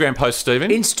 Instagram post, Stephen.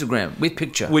 Instagram, with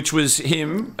picture. Which was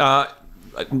him,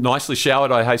 nicely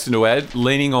showered, I hasten to add,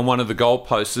 leaning on one of the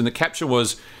goalposts. And the caption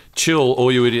was, "Chill,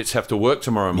 all you idiots have to work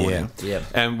tomorrow morning." Yeah.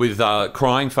 And with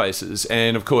crying faces.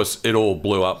 And, of course, it all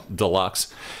blew up deluxe.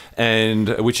 And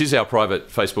which is our private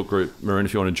Facebook group, Maroon.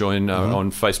 If you want to join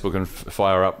on Facebook and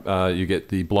Fire Up, you get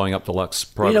the Blowing Up Deluxe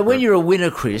private when group. you're a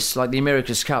winner, Chris, like the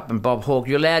America's Cup and Bob Hawke,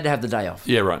 you're allowed to have the day off.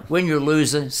 Yeah, right. When you're a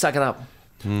loser, suck it up.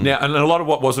 Now, and a lot of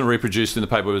what wasn't reproduced in the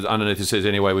paper was underneath it says,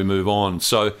 "Anyway, we move on."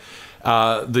 So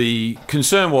the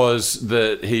concern was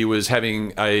that he was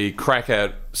having a crack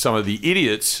at some of the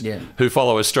idiots who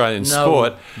follow Australian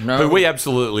sport, who we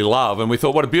absolutely love. And we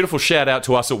thought, what a beautiful shout out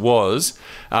to us it was.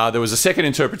 There was a second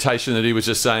interpretation that he was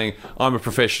just saying, "I'm a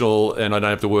professional and I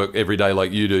don't have to work every day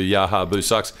like you do. Yaha, boo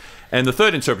sucks." And the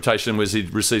third interpretation was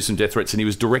he'd received some death threats and he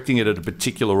was directing it at a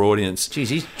particular audience. Jeez,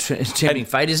 he's tempting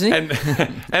fate, isn't he?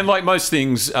 And like most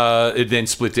things, it then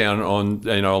split down on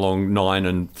along Nine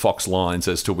and Fox lines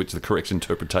as to which the correct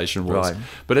interpretation was. Right.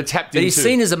 But it tapped into. But he's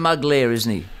seen as a mugler,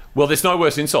 isn't he? Well, there's no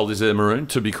worse insult, is there, Maroon, than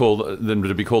to be called a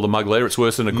mugler. It's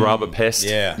worse than a grub, a pest.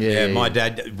 Yeah. My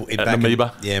dad, an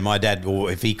amoeba. My dad.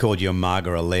 If he called you a mug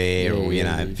or a lair, or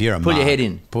if you're a pull mug, your head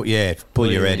in. Pull your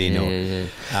head in.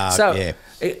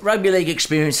 Rugby league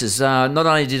experiences. Not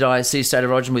only did I see State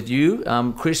of Origin with you,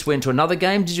 Chris went to another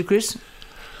game. Did you, Chris?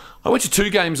 I went to 2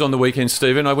 games on the weekend,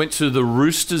 Stephen. I went to the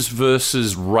Roosters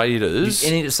versus Raiders.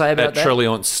 Anything to say about at that?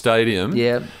 Trelliant Stadium.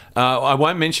 Yeah. I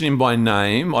won't mention him by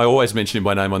name. I always mention him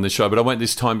by name on this show, but I won't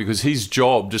this time because his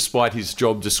job, despite his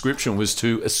job description, was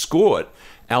to escort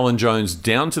Alan Jones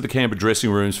down to the Canberra dressing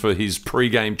rooms for his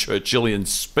pre-game Churchillian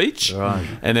speech, Right.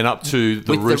 and then up to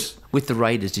the with the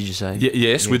Raiders, did you say?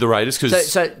 Yes, with the Raiders.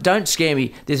 So don't scare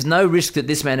me. There's no risk that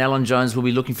this man, Alan Jones, will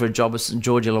be looking for a job at St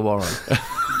George Illawarra.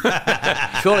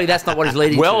 Surely that's not what he's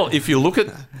leading to. Well, if you look at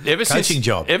ever Coaching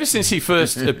since he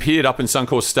first appeared up in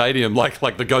Suncorp Stadium,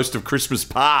 like the ghost of Christmas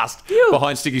past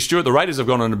behind Sticky Stewart, the Raiders have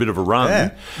gone on a bit of a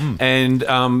run, and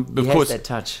of has course, that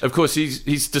touch. Of course,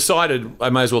 he's decided I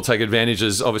may as well take advantage.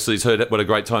 As obviously he's heard what a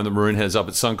great time the Maroon has up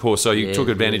at Suncorp, so he took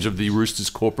advantage of the Roosters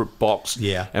corporate box.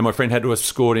 Yeah. And my friend had to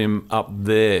escort him up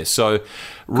there. So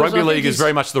rugby league is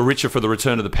very much the richer for the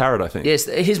return of the parrot, I think. Yes,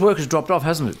 his work has dropped off,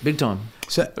 hasn't it? Big time.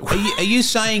 So are you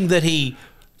saying that he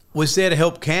was there to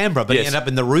help Canberra, but he ended up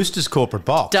in the Roosters corporate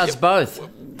box? Does both.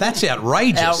 That's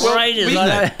outrageous. Outrageous, Isn't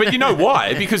it? But you know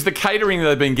why? Because the catering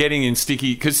they've been getting in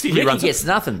Sticky, because Sticky Ricky runs gets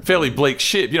nothing. Fairly bleak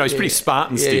ship. You know, he's pretty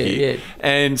Spartan, Sticky. Yeah.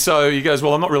 And so he goes,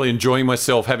 well, I'm not really enjoying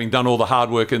myself having done all the hard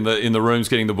work in the rooms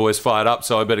getting the boys fired up,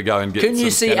 so I better go and get Can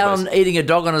you see Alan eating a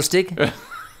dog on a stick?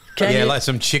 Like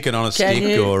some chicken on a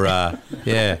stick or,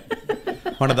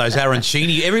 one of those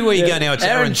arancini. Everywhere you go now, it's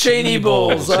arancini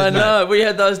balls. I know. We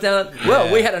had those down at...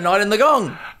 Well, we had a night in the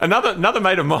Gong. Another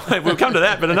mate of mine, we'll come to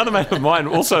that, but another mate of mine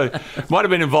also might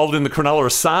have been involved in the Cronulla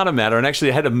Asana matter and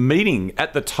actually had a meeting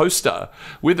at the Toaster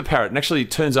with the parrot, and actually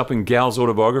turns up in Gal's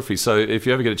autobiography. So if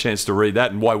you ever get a chance to read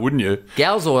that, and why wouldn't you?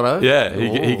 Gal's auto? Yeah,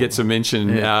 he gets a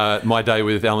mention, My Day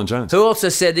with Alan Jones. Who also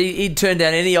said he'd turn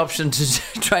down any option to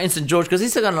train St George because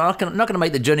he's not going to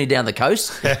make the journey down the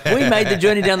coast. We made the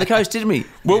journey down the coast, didn't we?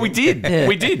 Well, we did. Yeah.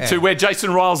 We did, to where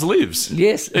Jason Riles lives.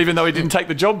 Yes. Even though he didn't take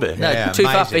the job there. No, too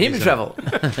far for him to travel.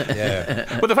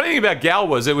 But the funny thing about Gal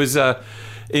was it was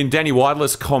in Danny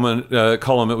Widler's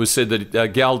column, it was said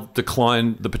that Gal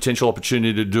declined the potential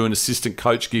opportunity to do an assistant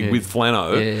coach gig with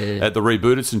Flano at the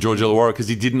rebooted St George Illawarra because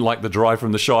he didn't like the drive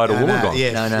from the Shire to Wollongong.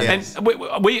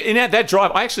 And we in that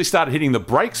drive, I actually started hitting the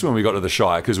brakes when we got to the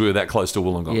Shire because we were that close to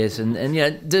Wollongong. Yes, and you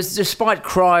know, despite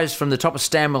cries from the top of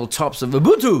Stanwell tops of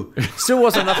Ubuntu, still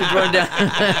wasn't enough to throw down.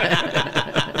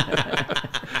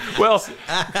 Well,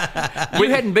 you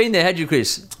hadn't been there, had you,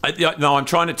 Chris? No, I'm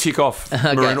trying to tick off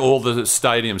Maroon all the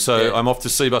stadiums. So I'm off to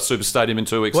Seabus Super Stadium in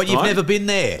 2 weeks' time. You've never been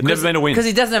there? Never been to Win. Because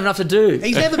he doesn't have enough to do.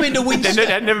 He's never been to Win.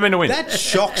 Never been to Win. That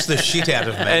shocks the shit out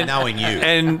of me, knowing you.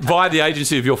 And via the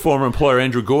agency of your former employer,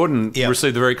 Andrew Gordon,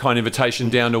 received a very kind invitation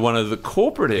down to one of the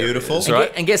corporate areas. Beautiful.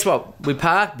 Right? And guess what? We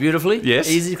park beautifully. Yes.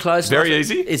 Easy, close. Very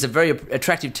easy. It's a very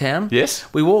attractive town. Yes.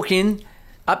 We walk in,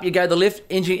 up you go the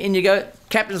lift, in you go,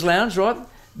 Captain's Lounge, right?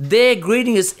 There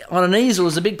greeting us on an easel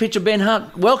is a big picture of Ben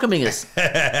Hunt welcoming us.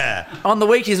 On the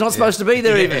week he's not supposed to be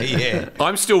there even.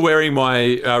 I'm still wearing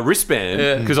my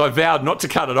wristband because I vowed not to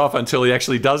cut it off until he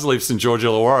actually does leave St George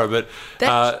Illawarra. But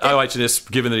OH&S,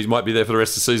 given that he might be there for the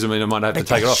rest of the season, I might have to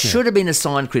take it off. Should have been a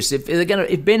sign, Chris.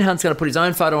 If Ben Hunt's going to put his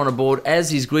own photo on a board as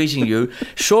he's greeting you,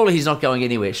 surely he's not going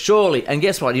anywhere. Surely. And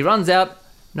guess what? He runs out,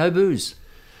 no booze.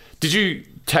 Did you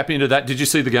tap into that? Did you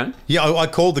see the game? Yeah, I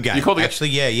called the game. You called the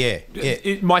game?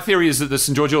 Yeah. My theory is that the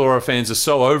St George Illawarra fans are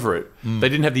so over it, they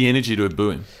didn't have the energy to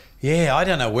boo him. Yeah, I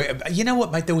don't know where. You know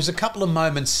what, mate? There was a couple of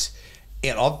moments.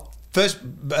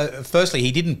 Firstly,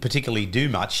 he didn't particularly do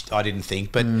much, I didn't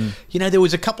think. But, there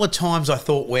was a couple of times I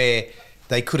thought where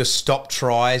they could have stopped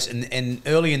tries. And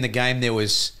early in the game, there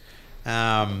was...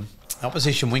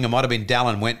 opposition winger, might have been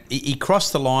Dallin, he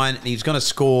crossed the line and he was going to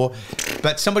score,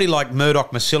 but somebody like Murdoch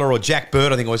Masilla or Jack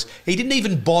Bird, I think it was, he didn't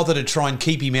even bother to try and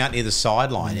keep him out near the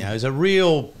sideline. It was a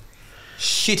real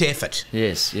shit effort.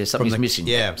 Yes, something's missing.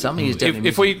 Yeah. Something is definitely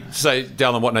if missing. we say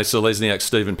Dallin, Watney, Selesniak,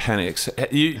 Stephen Panics,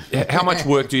 how much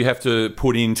work do you have to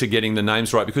put into getting the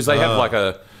names right? Because they have like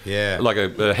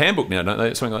a handbook now, don't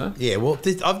they? Something like that? Yeah, well,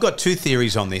 I've got two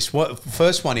theories on this.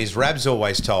 First one is Rab's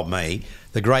always told me,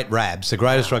 the great Rabs, the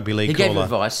greatest rugby league caller. He gave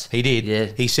advice. He did. Yeah.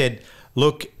 He said,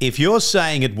 look, if you're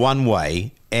saying it one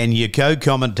way and your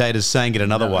co-commentator's saying it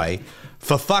another way,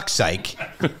 for fuck's sake,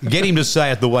 get him to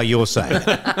say it the way you're saying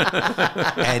it.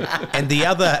 and the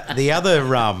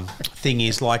other thing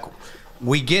is, like,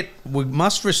 we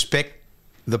must respect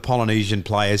the Polynesian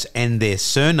players and their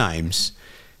surnames,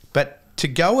 but to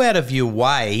go out of your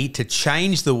way to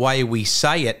change the way we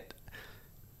say it,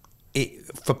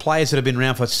 for players that have been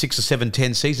around for 6 or 7,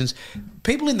 10 seasons,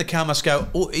 people in the car must go,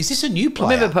 oh, is this a new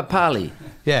player? Remember Papali?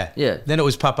 Yeah. Yeah. Then it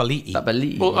was Papali'i.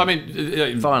 Papali'i. Well, I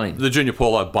mean, finally the Junior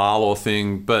Paulo Barlaw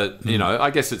thing, but you know, I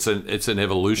guess it's an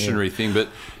evolutionary thing. But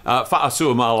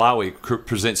Fa'asua Malawi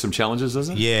presents some challenges,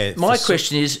 doesn't it? Yeah. My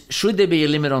question is, should there be a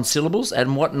limit on syllables,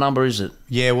 and what number is it?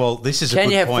 Yeah. Well, this is a Can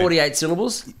good you have point. 48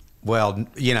 syllables? Well,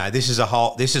 you know, this is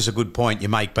a good point you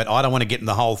make, but I don't want to get in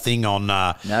the whole thing on.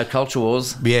 No culture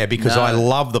wars. Yeah, because No. I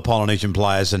love the Polynesian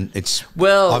players, and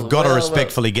I've got to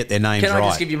respectfully get their names Can right. I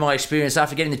just give you my experience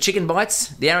after getting the chicken bites,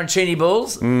 the arancini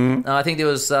balls? I think there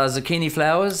was zucchini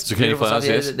flowers. Zucchini beautiful flowers,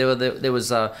 stuff. yes. There was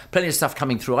plenty of stuff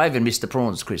coming through. I even missed the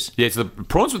prawns, Chris. Yeah, it's the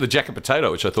prawns with the jacket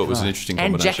potato, which I thought was an interesting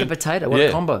And combination. jacket potato, what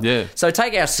a combo. Yeah. So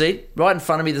take our seat. Right in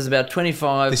front of me, there's about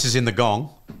 25 This is in the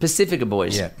gong. Pacifica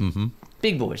boys. Yeah. Mm-hmm.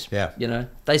 Big boys. Yeah. You know,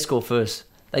 they score first.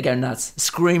 They go nuts,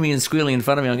 screaming and squealing in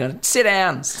front of me. I'm going, sit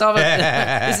down, stop it.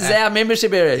 This is our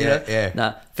membership area. You know? Yeah.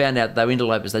 No, found out they were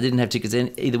interlopers. They didn't have tickets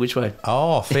in either which way.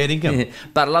 Oh, fair dinkum.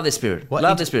 But I love their spirit.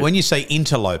 Love their spirit. When you say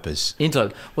interlopers.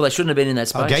 Well, they shouldn't have been in that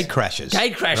space. Gate crashers.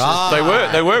 Gate crashers. Ah.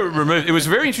 They were removed. It was a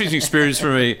very interesting experience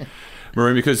for me,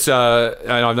 Maroon, because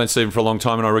I've known Stephen for a long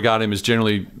time, and I regard him as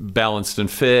generally balanced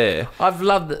and fair. I've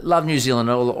loved New Zealand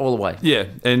all the way. Yeah,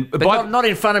 But not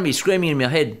in front of me, screaming in my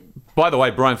head. By the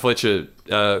way, Brian Fletcher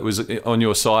was on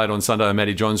your side on Sunday on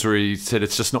Matty Johns, where he said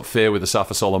it's just not fair with the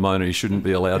Safa Solomona. He shouldn't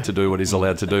be allowed to do what he's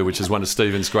allowed to do, which is one of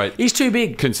Stephen's great He's too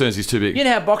big. concerns. He's too big. You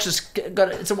know how boxers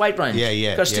it's a weight range.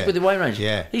 Yeah. Got to stick with the weight range.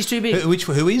 Yeah. He's too big.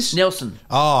 Who is? Nelson.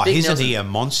 Oh, Big isn't Nelson. he a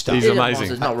monster? He's He's a amazing.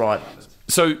 monster. It's not right.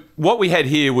 So what we had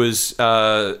here was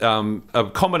a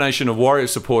combination of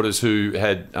Warriors supporters who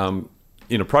had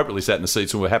inappropriately sat in the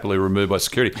seats and were happily removed by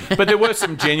security. But there were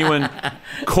some genuine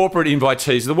corporate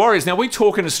invitees. The Warriors, now we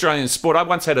talk in Australian sport. I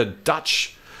once had a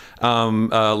Dutch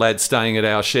lad staying at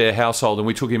our share household, and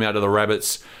we took him out to the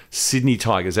Rabbits Sydney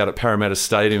Tigers out at Parramatta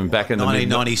Stadium back in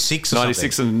 1996 or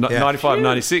 96 and something. 95,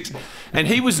 96. And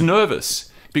he was nervous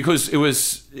because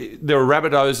there were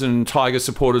Rabbitohs and Tiger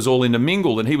supporters all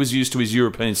intermingled, and he was used to his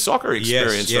European soccer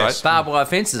experience, right? Barbed wire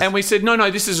fences. And we said, no,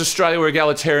 this is Australia. We're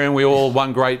egalitarian. We're all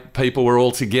one great people. We're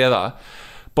all together.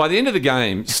 By the end of the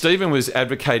game, Stephen was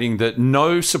advocating that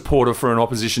no supporter for an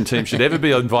opposition team should ever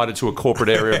be invited to a corporate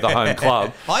area of the home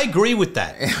club. I agree with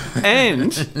that.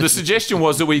 And the suggestion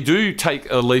was that we do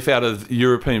take a leaf out of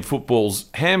European football's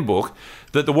handbook,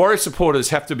 that the Warrior supporters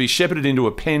have to be shepherded into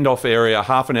a penned-off area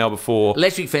half an hour before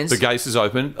electric fence. The gates is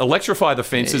open, electrify the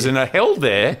fences, and are held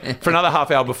there for another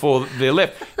half hour before they're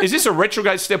left. Is this a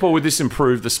retrograde step, or would this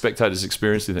improve the spectators'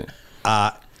 experience, do you think?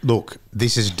 Look,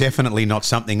 this is definitely not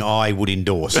something I would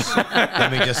endorse.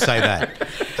 Let me just say that.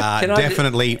 I'm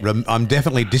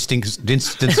definitely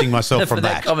distancing myself from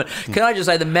that. Comment. Can I just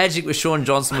say the magic with Sean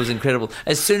Johnson was incredible.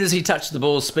 As soon as he touched the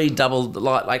ball, speed doubled.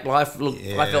 I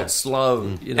felt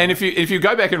slow. You know? And if you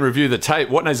go back and review the tape,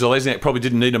 Watney Zalesniak probably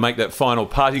didn't need to make that final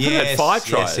pass. He could have had 5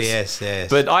 tries. Yes.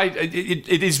 But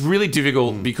it is really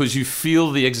difficult because you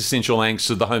feel the existential angst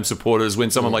of the home supporters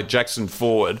when someone like Jackson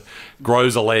Ford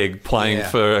grows a leg playing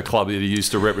for a club that he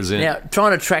used to represent. Now,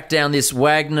 trying to track down this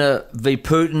Wagner v.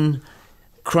 Putin,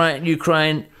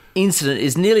 Ukraine incident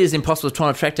is nearly as impossible as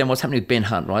trying to track down what's happening with Ben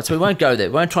Hunt, right? So we won't go there.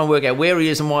 We won't try and work out where he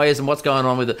is and why he is and what's going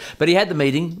on with it. But he had the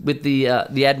meeting with the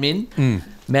admin,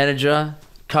 manager,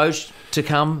 coach to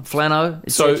come, Flano,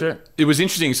 etc. So it was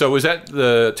interesting. So it was at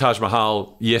the Taj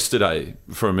Mahal yesterday,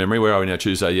 from memory. Where are we now?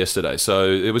 Tuesday, yesterday. So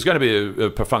it was going to be a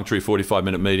perfunctory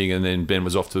 45-minute meeting, and then Ben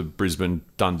was off to Brisbane,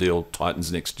 done deal,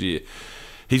 Titans next year.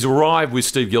 He's arrived with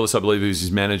Steve Gillis, I believe, who's his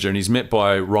manager, and he's met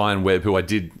by Ryan Webb, who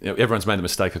everyone's made the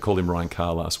mistake. I called him Ryan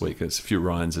Carr last week. There's a few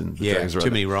Ryans and too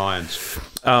many Ryans.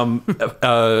 Chairman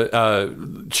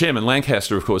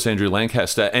Lancaster, of course, Andrew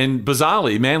Lancaster, and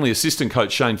bizarrely, Manly assistant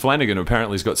coach Shane Flanagan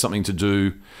apparently has got something to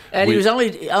do. And he was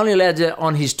only allowed to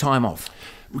on his time off.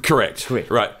 Correct.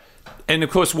 Right. And of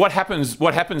course, what happens,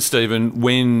 Stephen,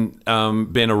 when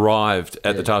Ben arrived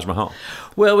at the Taj Mahal?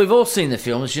 Well, we've all seen the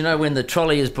films. You know, when the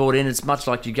trolley is brought in, it's much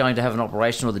like you're going to have an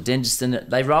operation or the dentist, and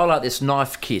they roll out this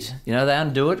knife kit. You know, they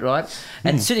undo it, right?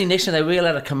 And sitting next to them, they wheel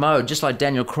out a commode, just like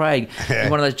Daniel Craig in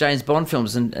one of those James Bond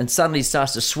films, and suddenly he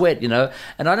starts to sweat, you know.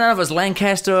 And I don't know if it was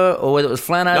Lancaster or whether it was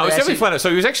Flano. No, it was definitely Flano. So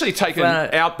he was actually taken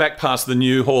out back past the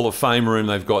new Hall of Fame room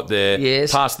they've got there,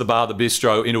 past the bar, the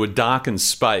bistro, into a darkened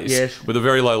space with a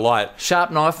very low light.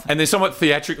 Sharp knife. And then somewhat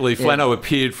theatrically, Flano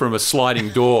appeared from a sliding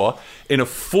door in a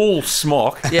full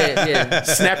smock,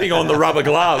 snapping on the rubber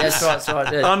gloves. That's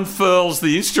right. Unfurls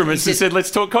the instruments and said, "Let's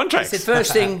talk contracts." He said,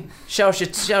 first thing, show us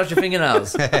your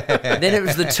fingernails. Then it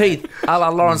was the teeth, a la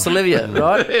Laurence Olivier,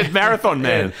 right? Marathon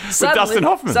Man with Dustin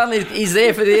Hoffman. Suddenly he's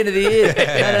there for the end of the year.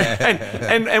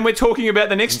 and we're talking about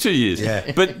the next 2 years.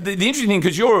 Yeah. But the interesting thing,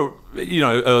 because you're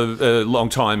a long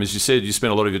time, as you said, you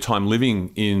spent a lot of your time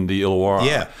living in the Illawarra.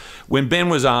 Yeah. When Ben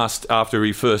was asked after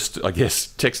he first, I guess,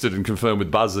 texted and confirmed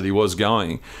with Buzz that he was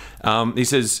going, he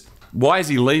says, why is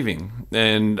he leaving?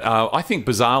 And I think,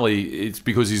 bizarrely, it's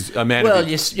because he's a man... Well,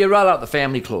 you roll up the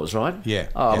family clause, right? Yeah.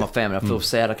 Oh, I'm a family. I feel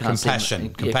sad. I can't Compassion.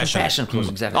 see... Compassion clause,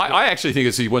 exactly. I actually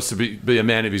think he wants to be a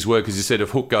man of his word, because he said, if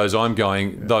Hook goes, I'm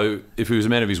going. Though, if he was a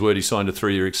man of his word, he signed a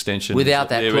 3-year extension. Without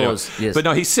that clause, yes. But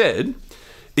no, he said,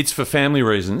 it's for family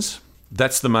reasons.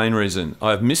 That's the main reason.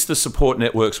 I've missed the support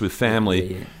networks with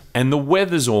family, and the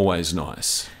weather's always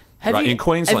nice. In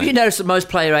Queensland. Have you noticed that most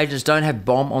player agents don't have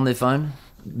BOM on their phone?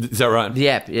 Is that right? The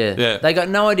app, yeah. They got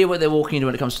no idea what they're walking into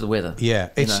when it comes to the weather. Yeah.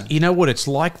 You know what? It's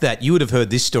like that. You would have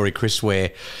heard this story, Chris, where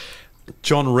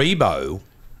John Rebo,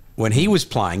 when he was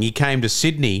playing, he came to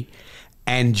Sydney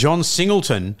and John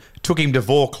Singleton took him to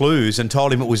Vaucluse and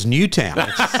told him it was Newtown.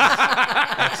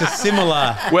 It's a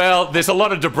similar... Well, there's a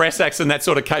lot of Debrasaks and that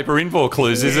sort of caper in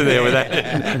Vaucluse, isn't there? With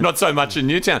that, not so much in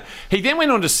Newtown. He then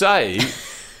went on to say,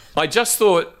 I just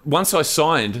thought once I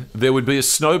signed, there would be a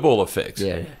snowball effect.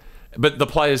 Yeah. But the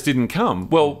players didn't come.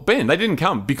 Well, Ben, they didn't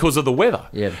come because of the weather.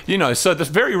 Yeah. So the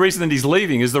very reason that he's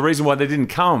leaving is the reason why they didn't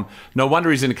come. No wonder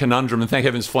he's in a conundrum, and thank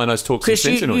heavens Flano's talked some Chris,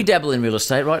 sense into you him. dabble in real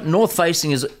estate, right? North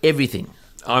facing is everything.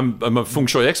 I'm a feng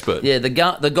shui expert. Yeah, the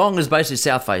gong is basically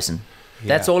south facing.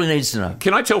 That's all he needs to know.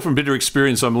 Can I tell from bitter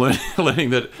experience, I'm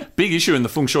learning that big issue in the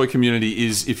feng shui community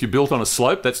is if you're built on a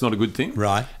slope, that's not a good thing.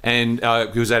 Right. And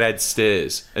because that adds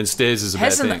stairs, and stairs is a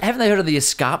bad thing. Haven't they heard of the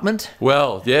escarpment?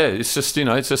 Well, yeah, it's just,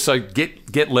 it's just so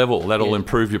get level. That'll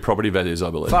improve your property values, I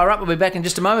believe. Fire up, we'll be back in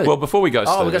just a moment. Well, before we go,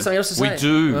 Steve, we've got something else to say.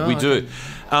 We do.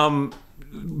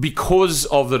 Because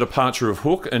of the departure of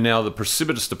Hook and now the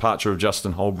precipitous departure of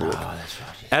Justin Holbrook, that's right.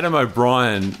 Adam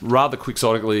O'Brien rather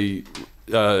quixotically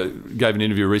gave an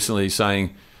interview recently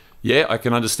saying, yeah, I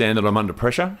can understand that I'm under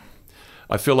pressure.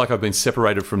 I feel like I've been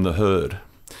separated from the herd.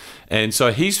 And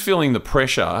so he's feeling the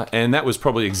pressure, and that was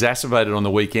probably exacerbated on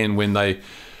the weekend when they,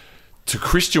 to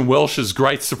Christian Welsh's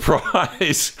great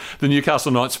surprise, the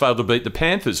Newcastle Knights failed to beat the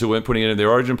Panthers, who weren't putting in their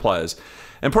Origin players.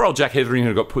 And poor old Jack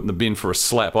Hetherington got put in the bin for a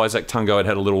slap. Isaac Tungo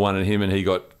had a little one at him, and he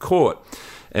got caught.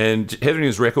 And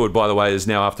Hetherington's record, by the way, is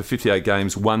now, after 58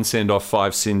 games, 1 send-off,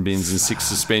 5 sin bins and 6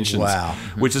 suspensions. Wow.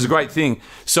 Which is a great thing.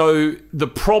 So the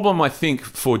problem, I think,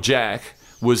 for Jack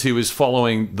was he was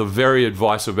following the very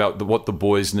advice about what the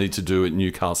boys need to do at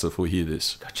Newcastle, if we hear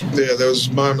this. Gotcha. Yeah, there was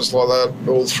moments like that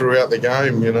all throughout the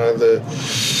game.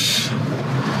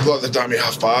 Like the dummy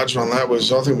half barge one, I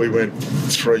think we went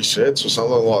 3 sets or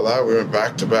something like that. We went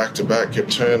back to back to back,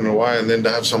 kept turning away, and then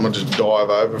to have someone just dive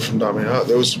over from dummy half,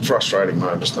 there was some frustrating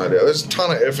moments, no doubt. There's a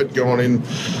ton of effort going in.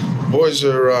 Boys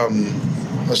are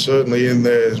certainly in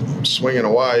there swinging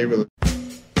away.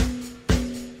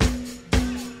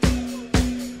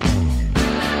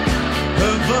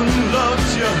 Heaven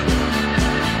loves you.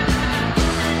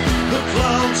 The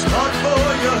clouds part for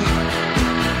you.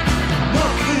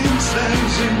 Nothing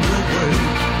stands in your way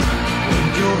when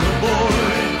you're a boy.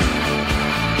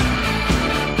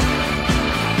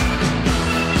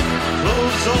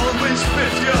 Clothes always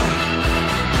fit you.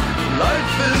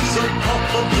 Life is a pop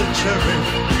of the cherry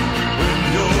when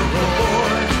you're a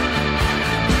boy.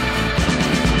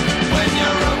 When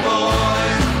you're a boy,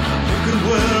 you can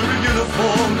wear a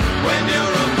uniform. When you're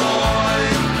a boy,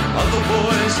 other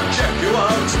boys check you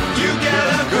out. You get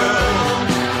a girl.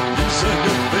 You say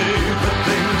your favorite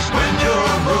things when you're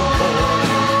a boy.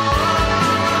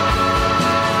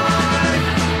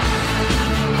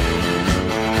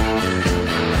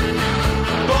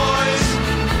 Boys,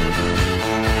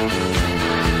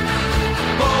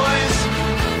 boys,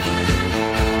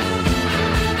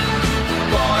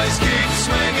 boys keep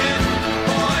swinging.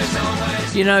 Boys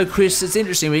always. You know, Chris, it's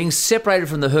interesting. Being separated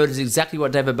from the herd is exactly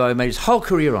what David Bowie made his whole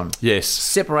career on. Yes.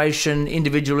 Separation,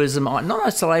 individualism, not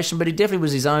isolation, but he definitely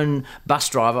was his own bus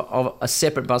driver of a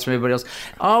separate bus from everybody else.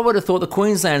 I would have thought the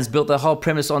Queenslanders built their whole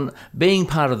premise on being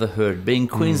part of the herd, being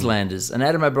Queenslanders, and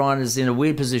Adam O'Brien is in a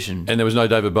weird position. And there was no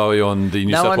David Bowie on the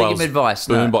New South Wales No one to give him advice,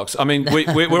 boombox. I mean,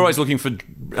 we're always looking for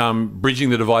bridging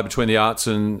the divide between the arts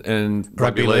and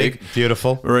rugby league.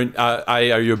 Beautiful. Maroon, are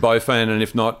you a Bowie fan? And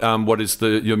if not, what is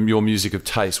your music of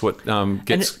taste? What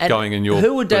gets going in your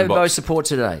who would David boombox? Bowie support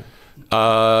today?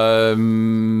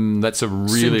 That's a really...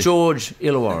 St George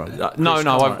Illawarra. No,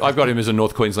 I've got him as a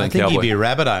North Queensland I think cowboy. he'd be a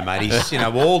Rabbitoh, mate. He's,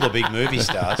 all the big movie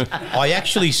stars. I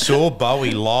actually saw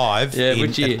Bowie live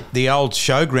which year? at the old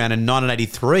showground in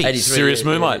 1983. Serious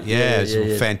Moonlight. Yeah,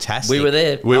 it's fantastic. We were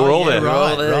there. We were all there.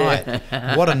 Right.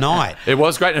 What a night. It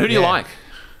was great. And who do you like?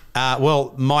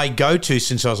 Well, my go-to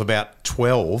since I was about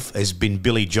 12 has been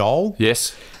Billy Joel.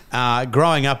 Yes.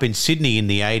 growing up in Sydney in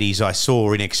the 80s, I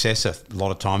saw In Excess a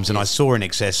lot of times, and I saw In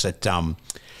Excess at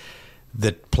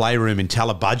the Playroom in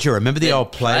Tallabudja. Remember the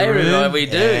old Playroom? Right, we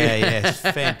do. Yeah, it's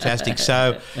fantastic.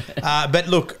 So, but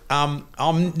look, I'm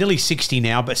nearly 60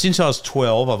 now, but since I was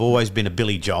 12, I've always been a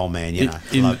Billy Joel man, you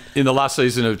know. In the last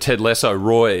season of Ted Lasso,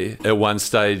 Roy at one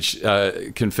stage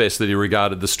confessed that he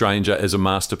regarded The Stranger as a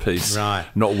masterpiece. Right.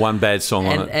 Not one bad song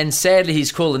on it. And sadly,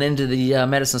 he's called an end to the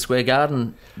Madison Square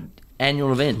Garden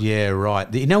annual event. Yeah,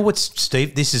 right. You know what's,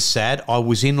 Steve? This is sad. I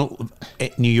was in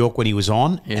New York when he was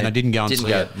on, and I didn't go and see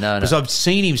it. No. Because I've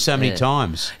seen him so many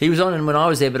times. He was on when I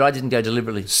was there, but I didn't go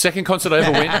deliberately. Second concert I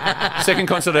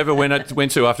ever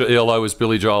went to after ELO was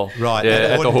Billy Joel. Right. Yeah,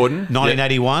 at the Horden.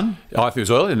 1981? I think it was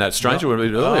earlier than that. Stranger would have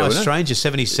been earlier, wasn't it? Stranger,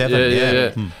 77.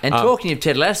 Yeah. And talking of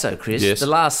Ted Lasso, Chris, the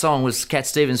last song was Cat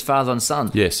Stevens' Father on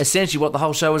Son. Yes. Essentially what the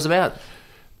whole show was about.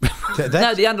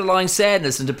 No, the underlying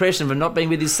sadness and depression for not being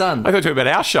with his son. I thought you were about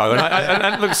our show.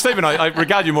 And look, Stephen, I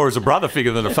regard you more as a brother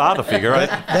figure than a father figure.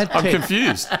 I'm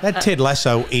confused. That Ted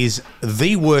Lasso is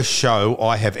the worst show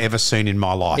I have ever seen in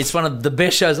my life. It's one of the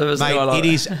best shows I've ever seen in my life.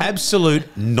 It is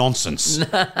absolute nonsense.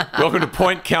 Welcome to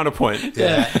Point Counterpoint.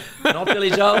 Yeah. Not Billy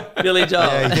Joel, Billy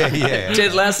Joel. Yeah.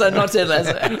 Ted Lasso, not Ted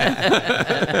Lasso.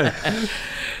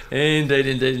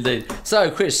 Indeed.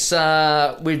 So, Chris,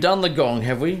 we've done the gong,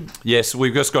 have we? Yes,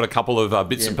 we've just got a couple of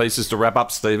bits and pieces to wrap up,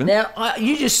 Stephen. Now,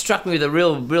 you just struck me with a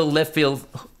real left field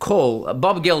call.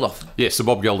 Bob Geldof. Yes, Sir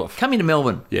Bob Geldof. Coming to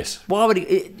Melbourne. Yes. Why would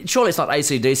he? Surely it's not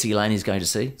AC/DC Lane he's going to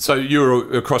see. So you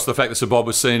were across the fact that Sir Bob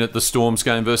was seen at the Storms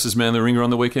game versus Manly Ringer on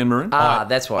the weekend, Maroon?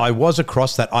 That's why. I was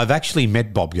across that. I've actually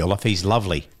met Bob Geldof. He's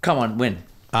lovely. Come on, when?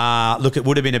 Look, it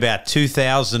would have been about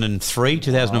 2003,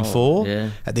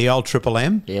 2004 at the old Triple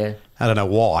M. Yeah. I don't know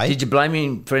why. Did you blame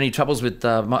him for any troubles with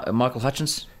Michael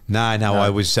Hutchins? No,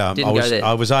 I was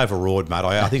overawed, mate.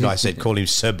 I think I said call him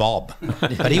Sir Bob,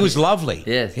 but he was lovely.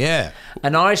 Yeah.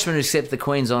 An Irishman who accepts the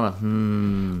Queen's honour.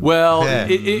 Well, I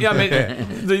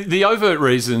mean, the overt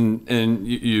reason, and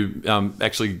you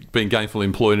actually being gainfully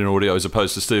employed in audio as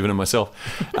opposed to Stephen and myself,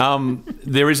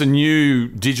 there is a new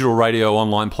digital radio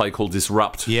online play called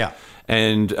Disrupt. Yeah.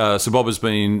 And Sir Bob has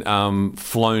been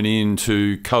flown in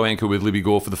to co-anchor with Libby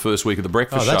Gore for the first week of the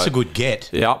breakfast show. Oh, that's a good get.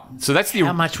 Yeah. So that's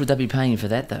How much would they be paying for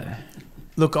that, though?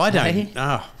 Look, I don't...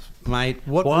 Oh, mate.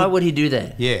 Why would he do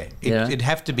that? Yeah. It'd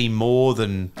have to be more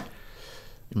than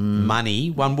money.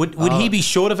 Would he be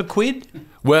short of a quid?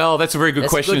 Well, that's a very good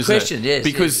question. That's a good question, yes.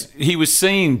 Because he was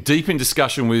seen deep in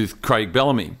discussion with Craig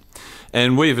Bellamy.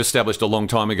 And we have established a long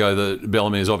time ago that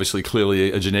Bellamy is obviously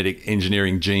clearly a genetic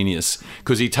engineering genius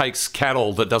because he takes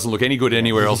cattle that doesn't look any good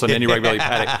anywhere else on any rugby league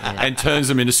paddock and turns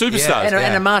them into superstars.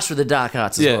 And a master of the dark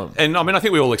arts as well. And I mean, I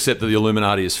think we all accept that the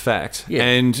Illuminati is fact. Yeah.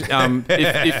 And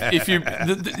if you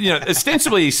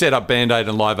ostensibly he set up Band-Aid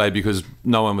and Live Aid because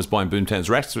no one was buying Boomtown's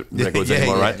records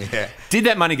anymore, right? Yeah. Did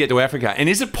that money get to Africa? And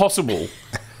is it possible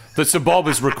that Sir Bob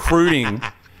is recruiting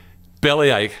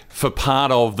Bellyache for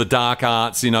part of the dark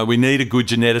arts? We need a good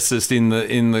geneticist in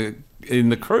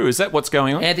the crew. Is that what's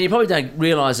going on? Anthony, you probably don't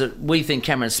realise that we think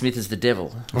Cameron Smith is the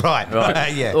devil. Right.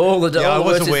 Yeah. I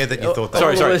was aware that you thought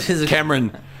that. Sorry.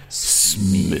 Cameron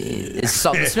Smith. The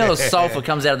smell of sulphur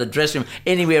comes out of the dressing room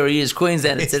anywhere he is,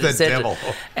 Queensland, etc., etc.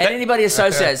 And anybody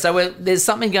associates. So there's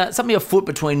something afoot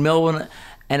between Melbourne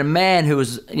and a man who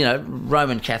was,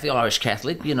 Roman Catholic, Irish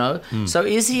Catholic. So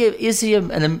is he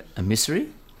a mystery?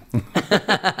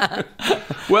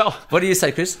 Well, what do you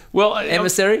say, Chris? Well,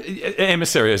 emissary?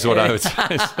 Emissary is what I would say.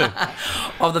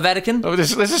 Of the Vatican?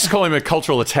 Let's just call him a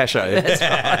cultural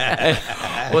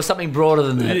attaché. Or something broader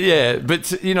than that. Yeah, but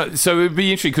so it would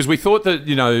be interesting because we thought that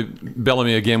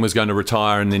Bellamy again was going to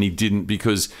retire, and then he didn't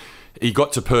because he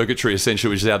got to purgatory, essentially,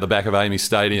 which is out the back of Amy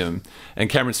Stadium. And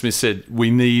Cameron Smith said,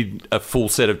 we need a full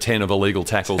set of 10 of illegal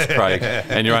tackles, Craig,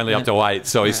 and you're only up to 8.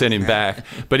 So he sent him back.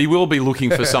 But he will be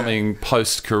looking for something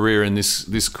post-career, and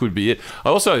this could be it.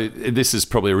 This is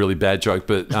probably a really bad joke,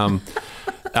 but...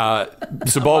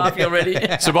 Sir Bob has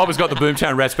got the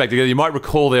Boomtown Rats back together. You might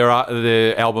recall their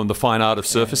album, The Fine Art of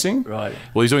Surfacing. Right.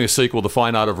 Well, he's doing a sequel, The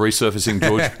Fine Art of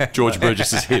Resurfacing George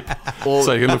Burgess's hip.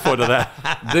 So you can look forward to that.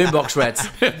 Boombox Rats.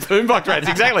 Boombox Rats,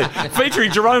 exactly.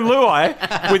 Featuring Jerome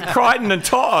Luai with Crichton and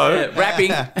To'o.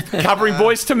 Rapping. Covering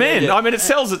Boys to Men. I mean, it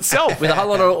sells itself. With a whole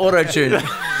lot of auto-tune.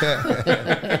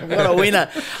 What a winner.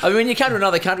 I mean, when you come to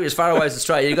another country as far away as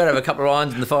Australia, you've got to have a couple of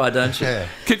irons in the fire, don't you? Yeah.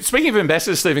 Speaking of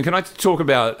ambassadors, Stephen, can I talk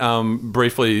about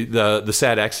briefly the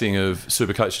sad axing of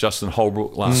Supercoach Justin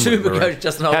Holbrook last week? Supercoach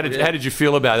Justin Holbrook. How did you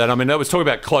feel about that? I mean, that was talking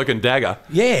about cloak and dagger.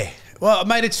 Yeah. Well,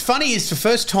 mate, it's funny. It's the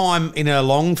first time in a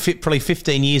long, probably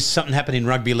 15 years, something happened in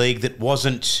rugby league that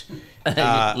wasn't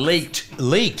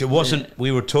Leaked. It wasn't.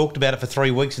 We were talked about it for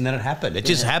 3 weeks, and then it happened. It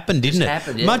just happened, didn't it?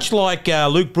 Happened, yeah. Much like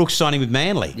Luke Brooks signing with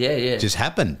Manly. Yeah. It just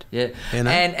happened. Yeah. You know?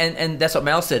 And that's what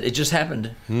Mal said. It just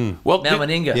happened. Well, Mal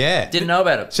Meninga. Yeah. Didn't know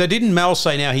about it. So didn't Mal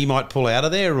say now he might pull out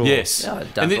of there? Or? Yes. No,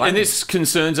 and this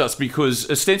concerns us because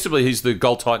ostensibly he's the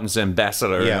Gold Titans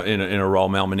ambassador in a role,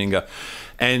 Mal Meninga.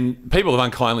 And people have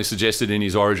unkindly suggested in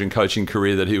his Origin coaching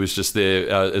career that he was just there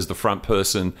as the front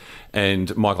person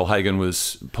and Michael Hagan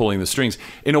was pulling the strings.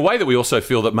 In a way that we also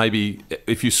feel that maybe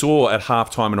if you saw at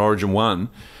halftime in Origin 1,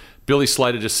 Billy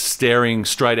Slater just staring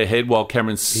straight ahead while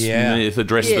Cameron Smith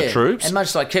addressed the troops. And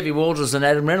much like Kevin Walters and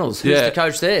Adam Reynolds, who's the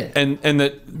coach there. And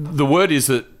that the word is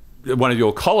that one of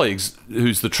your colleagues,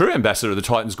 who's the true ambassador of the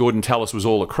Titans, Gordon Tallis, was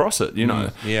all across it, you know.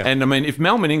 And, I mean, if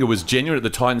Mal Meninga was genuine at the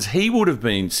Titans, he would have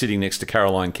been sitting next to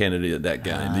Caroline Kennedy at that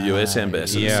game, the US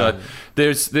ambassador. So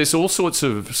there's all sorts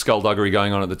of skullduggery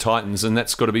going on at the Titans, and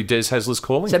that's got to be Des Hasler's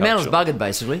calling. So Mal's buggered,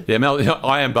 basically. Yeah, Mel,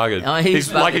 I am buggered. Oh, he's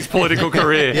buggered. Like his political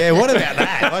career. Yeah, what about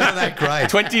that? Wasn't that great?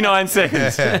 29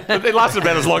 seconds. It lasted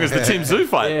about as long as the Tim Zoo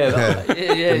fight.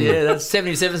 Yeah. That's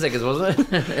 77 seconds,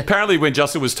 wasn't it? Apparently, when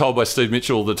Justin was told by Steve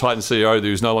Mitchell, the Titans CEO, that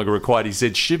he was no longer required, he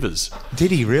said shivers. Did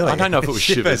he really? I don't know if it was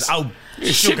shivers. Oh,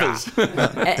 shivers.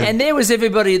 And there was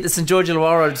everybody at the St George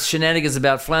Illawarra shenanigans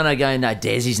about Flano going, no,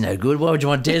 Des, he's no good. Why would you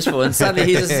want Des for? And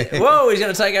suddenly he's just, whoa, he's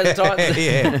going to take out the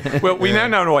Titans. Well, we now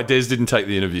know why Des didn't take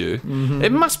the interview.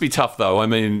 It must be tough, though. I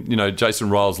mean, you know, Jason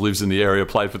Riles lives in the area,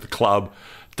 played for the club,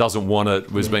 doesn't want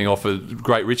it, was being offered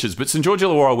great riches. But St George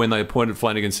Illawarra, when they appointed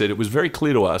Flanagan, said it was very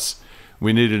clear to us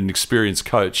we needed an experienced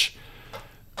coach.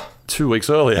 2 weeks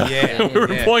earlier, we were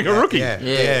employing a rookie.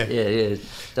 Yeah.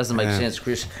 Doesn't make sense,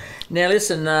 Chris. Now,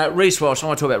 listen, Reece Walsh. I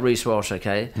want to talk about Reece Walsh,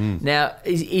 okay? Now,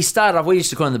 he started off, we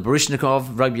used to call him the Baryshnikov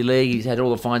of rugby league. He's had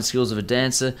all the fine skills of a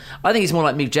dancer. I think he's more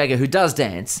like Mick Jagger, who does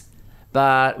dance,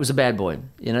 but was a bad boy.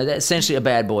 You know, essentially a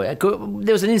bad boy.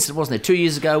 There was an incident, wasn't there, 2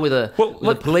 years ago with the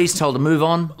police told to move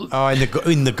on? Oh,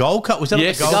 in the Gold Coast? Was that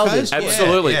yes, the Gold Coast?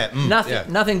 Absolutely.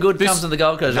 Nothing good comes to the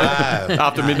Gold Coast.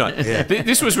 After midnight.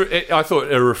 This was, I thought,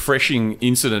 a refreshing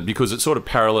incident because it sort of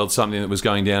paralleled something that was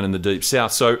going down in the Deep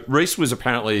South. So Reece was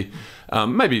apparently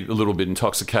maybe a little bit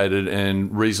intoxicated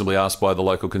and reasonably asked by the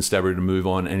local constabulary to move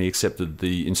on, and he accepted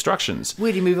the instructions.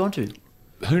 Where did he move on to?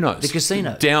 Who knows? The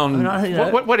casino. Down.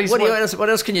 What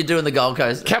else can you do in the Gold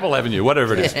Coast? Cavill Avenue,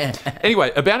 whatever it is.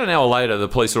 Anyway, about an hour later, the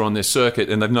police are on their circuit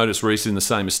and they've noticed Reece in the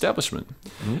same establishment.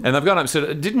 And they've gone up and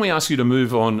said, didn't we ask you to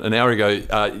move on an hour ago?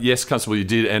 Yes, Constable, you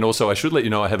did. And also, I should let you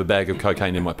know I have a bag of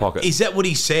cocaine in my pocket. Is that what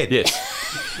he said? Yes.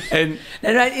 And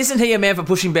isn't he a man for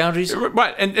pushing boundaries?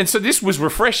 Right. And so this was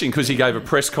refreshing because he gave a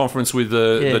press conference with he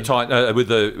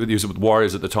was with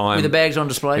Warriors at the time. With the bags on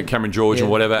display. Cameron George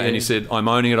and whatever. And he said, I'm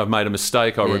owning it. I've made a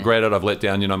mistake. I regret it. I've let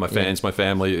down, my fans, my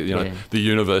family, the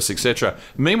universe, etc.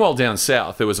 Meanwhile, down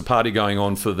south, there was a party going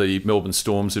on for the Melbourne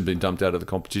Storms who'd been dumped out of the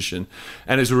competition.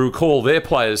 And as we recall, their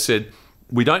players said,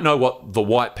 we don't know what the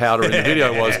white powder in the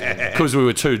video was because we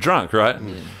were too drunk, right?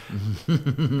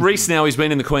 Reece now, he's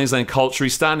been in the Queensland culture.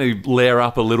 He's starting to layer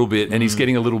up a little bit and he's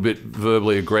getting a little bit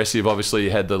verbally aggressive. Obviously, he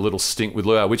had the little stink with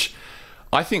Luau, which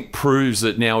I think proves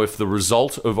that now if the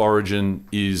result of Origin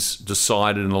is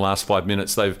decided in the last 5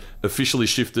 minutes, they've officially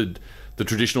shifted the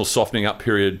traditional softening up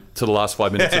period to the last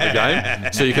 5 minutes of the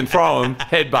game. So you can throw them,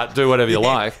 headbutt, do whatever you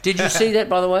like. Did you see that,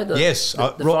 by the way? Yes.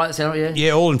 The fight sound,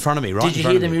 yeah, all in front of me, right? Did you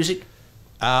hear the music?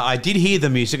 I did hear the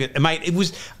music, mate. It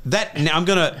was that. Now I'm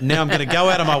gonna go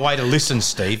out of my way to listen,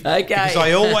 Steve. Okay. Because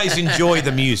I always enjoy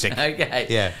the music. Okay.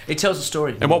 Yeah. It tells a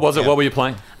story. And what was it? What were you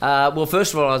playing? Well,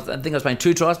 first of all, I think I was playing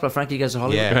 2 Tries by Frankie Goes to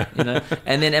Hollywood. Yeah.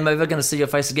 And then am I ever going to see your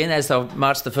face again as they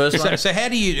march the first one? So how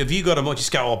do you? Have you got them?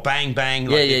 Just go bang bang?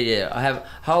 Yeah. I have a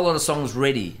whole lot of songs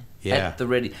ready. Yeah. At the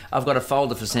ready. I've got a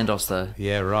folder for send-offs though.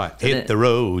 Yeah, right. Hit the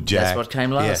road, Jack. That's what came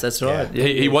last. Yeah. That's right. Yeah.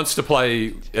 He wants to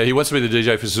play. He wants to be the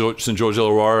DJ for St George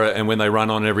Illawarra, and when they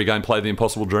run on every game, play The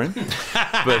Impossible Dream.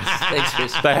 But thanks,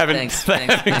 Chris. They haven't.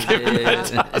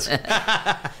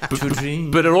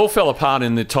 But it all fell apart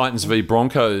in the Titans v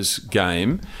Broncos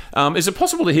game. Is it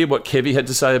possible to hear what Kevy had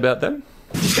to say about that?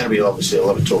 There's going to be obviously a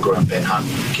lot of talk around Ben Hunt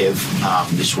and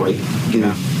Kev this week.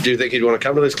 Do you think he'd want to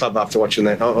come to this club after watching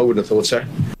that? I wouldn't have thought so.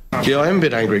 Yeah, I am a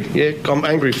bit angry. Yeah, I'm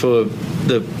angry for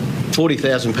the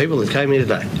 40,000 people that came here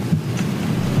today.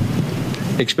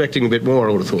 Expecting a bit more,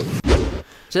 I would have thought.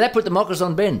 So that put the mockers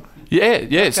on Ben. Yeah.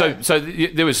 Okay. So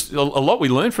there was a lot we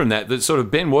learned from that. That sort of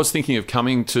Ben was thinking of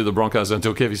coming to the Broncos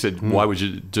until Kevy said, "Why would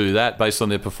you do that?" Based on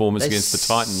their performance against the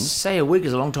Titans. Say a week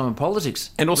is a long time in politics.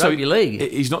 And also, Rugby league.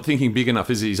 He's not thinking big enough,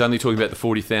 is he? He's only talking about the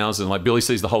 40,000. Like Billy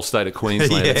sees the whole state of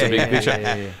Queensland. It's a big picture.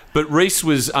 Yeah. But Reece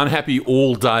was unhappy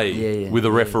all day with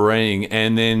the refereeing,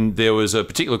 and then there was a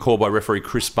particular call by referee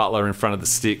Chris Butler in front of the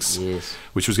sticks,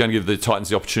 which was going to give the Titans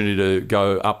the opportunity to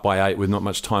go up by 8 with not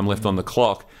much time left on the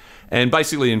clock. And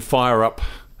basically, in fire-up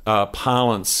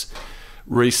parlance,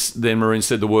 Reece then Maroon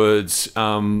said the words,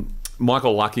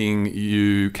 "Michael Lucking,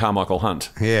 you Carmichael Hunt."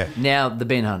 Yeah. Now the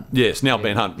Ben Hunt. Yes, now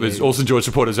Ben Hunt. All St George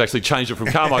supporters actually changed it from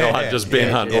Carmichael Hunt, just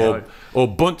Ben Hunt, or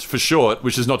Bunt for short,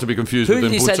 which is not to be confused Who with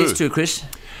did you say Ubuntu. this to, Chris?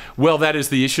 Well, that is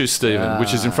the issue, Stephen,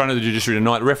 which is in front of the judiciary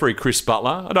tonight. Referee Chris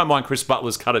Butler. I don't mind Chris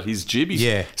Butler's cut at his jib.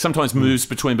 He sometimes moves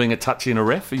between being a touchy and a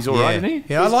ref. He's all right, isn't he?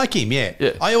 Yeah, I like him, yeah.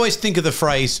 I always think of the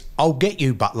phrase, "I'll get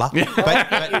you, Butler."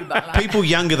 But people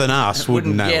younger than us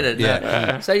wouldn't know. Get it.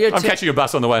 Yeah. So you're I'm catching a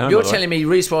bus on the way home. You're by the way. telling me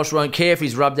Reece Walsh won't care if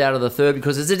he's rubbed out of the third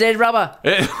because it's a dead rubber.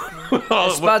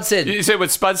 Spud said. You said what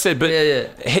Spud said, but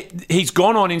he's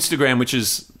gone on Instagram, which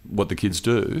is what the kids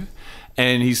do,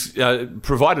 and he's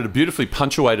provided a beautifully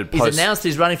punctuated post. He's announced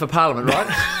he's running for Parliament, right?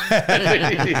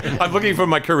 I'm looking for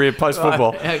my career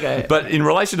post-football. Right, okay. But in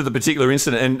relation to the particular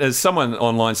incident, and as someone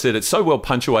online said, it's so well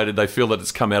punctuated they feel that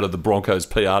it's come out of the Broncos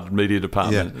PR and media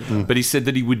department. But he said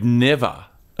that he would never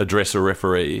address a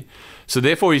referee. So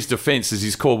therefore his defence is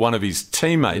he's called one of his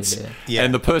teammates,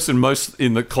 and the person most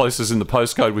closest in the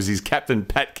postcode was his captain,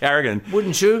 Pat Carrigan.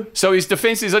 Wouldn't you? So his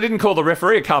defence is, I didn't call the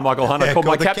referee a Carmichael Hunt, I called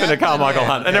my captain a Carmichael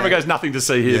Hunt. And everyone goes, nothing to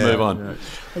see here, move on.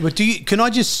 But can I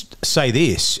just say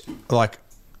this? Like,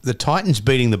 the Titans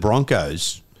beating the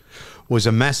Broncos was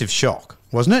a massive shock,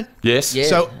 wasn't it? Yes. Yeah.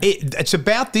 So it's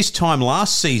about this time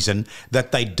last season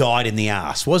that they died in the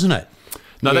arse, wasn't it?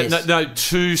 No, Yes. no,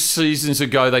 2 seasons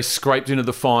ago they scraped into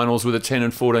the finals with a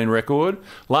 10-14 record.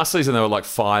 Last season they were like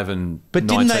 5-19. But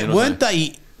didn't they? Weren't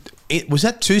they? Was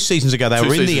that 2 seasons ago? They 2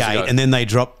 were in the seasons 8, ago. and then they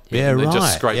dropped. Yeah, they right.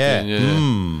 just scraped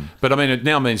in. But I mean, it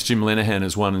now means Jim Lenahan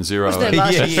is 1-0. Wasn't that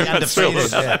last year?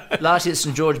 undefeated. Last year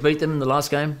St George beat them in the last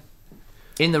game.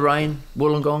 In the rain,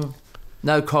 Wollongong,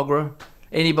 no Cogra.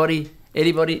 Anybody?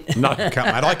 No, I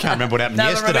can't remember what happened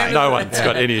yesterday. remember. no one's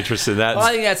got any interest in that.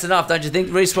 I think that's enough, don't you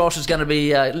think? Reece Walsh is going to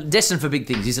be destined for big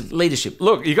things. He's leadership.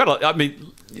 Look, you got to. I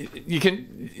mean, you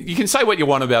can say what you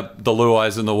want about the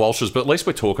Luais and the Walshes, but at least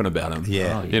we're talking about them.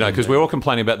 Yeah. You know, because we're all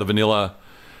complaining about the vanilla.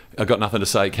 I've got nothing to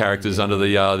say. Characters under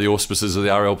the auspices of the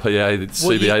RLPA, the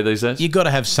CBA these days. You got to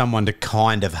have someone to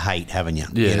kind of hate, haven't you?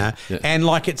 Yeah, You know, yeah. and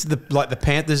like the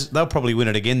Panthers, they'll probably win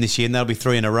it again this year, and they'll be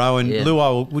 3 in a row. And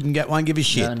Luai won't give a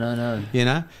shit. No. You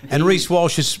know, and Reece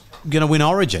Walsh is going to win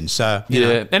Origin. So you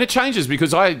know. And it changes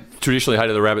because I traditionally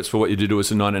hated the Rabbits for what you did to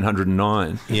us in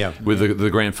 1909. Yeah. With the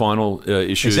grand final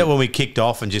issue. Is that when we kicked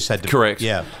off and just had to? Correct.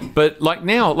 Yeah. But like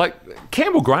now, like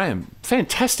Campbell Graham,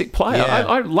 fantastic player. Yeah.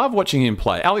 I love watching him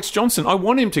play. Alex Johnson, I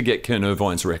want him to get Kern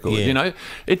Irvine's record. Yeah. You know,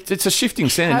 it's a shifting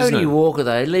sand, isn't Cody it? Walker,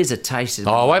 though, he leaves a taste in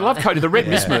Oh, I love Cody, the red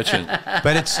miss merchant.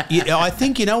 But I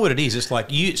think you know what it is. It's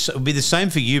like it'll be the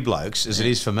same for you blokes as it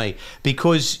is for me,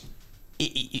 because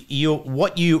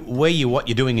what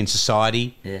you're doing in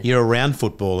society. You're around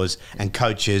footballers and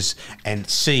coaches and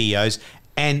CEOs,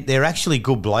 and they're actually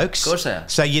good blokes. Of course they are.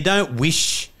 So you don't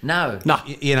wish. No.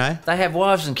 You know. They have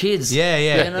wives and kids. Yeah.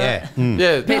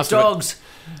 Yeah, Pet dogs.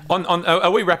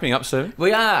 Are we wrapping up, sir?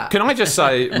 We are. Can I just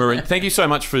say, Maroon, thank you so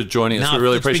much for joining us. No, We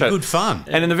really it's been appreciate it. good fun.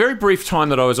 And in the very brief time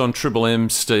that I was on Triple M,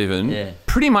 Stephen,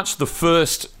 pretty much the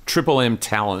first Triple M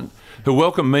talent who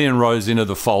welcomed me and Rose into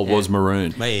the fold was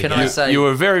Maroon. Can I say... You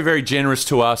were very, very generous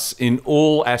to us in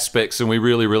all aspects, and we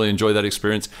really, really enjoyed that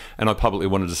experience, and I publicly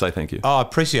wanted to say thank you. Oh, I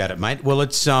appreciate it, mate. Well,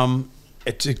 it's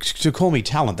to call me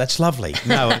talent. That's lovely.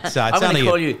 No, it's I'm going only to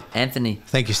call you Anthony.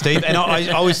 Thank you, Steve. And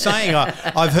I was saying,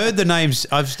 I've heard the names.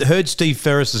 I've heard Steve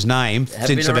Ferris's name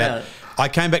since been about. around. I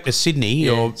came back to Sydney,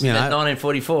 or you know,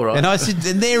 1944, right? and I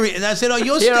said, "Oh,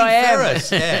 you're Here Steve I am.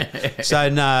 Ferris." Yeah. So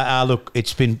no, look,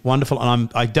 it's been wonderful, and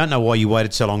I don't know why you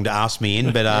waited so long to ask me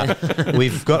in, but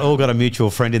we've all got a mutual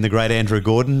friend in the great Andrew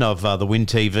Gordon of the Win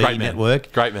TV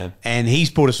network. Great man, and he's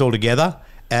brought us all together.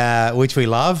 Which we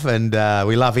love, and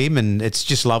we love him, and it's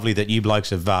just lovely that you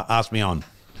blokes have asked me on.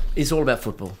 It's all about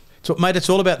football. So, mate, it's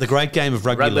all about the great game of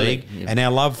rugby league yeah. and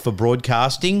our love for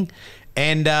broadcasting.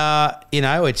 And,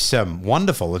 it's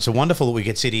wonderful. It's wonderful that we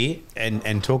get sit here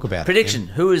and talk about Prediction. it.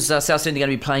 Who is South Sydney going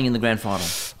to be playing in the grand final?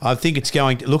 I think it's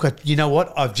going to... Look, you know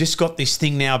what? I've just got this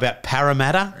thing now about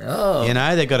Parramatta. Oh. You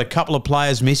know, they've got a couple of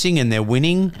players missing and they're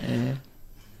winning. Yeah.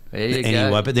 There you anyway,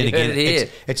 go. but then You heard again, it here.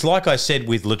 it's like I said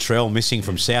with Latrell missing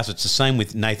from South. It's the same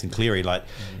with Nathan Cleary. Like,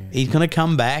 he's going to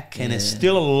come back, and it's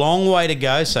still a long way to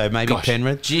go. So maybe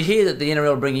Penrith. Do you hear that the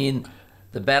NRL bring in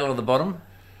the battle of the bottom?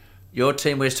 Your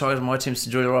team, West Tigers, and my team,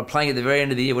 St George, are playing at the very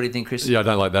end of the year. What do you think, Chris? Yeah, I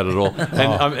don't like that at all.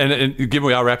 And given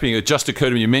we are wrapping, it just occurred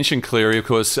to me, you mentioned Cleary, of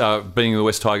course, being the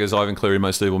West Tigers, Ivan Cleary,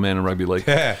 most evil man in rugby league.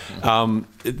 Yeah.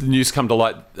 The news come to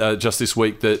light just this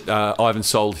week that Ivan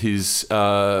sold his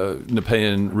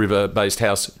Nepean River-based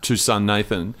house to son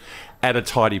Nathan at a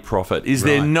tidy profit. Is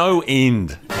there no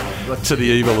end to the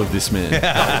evil of this man?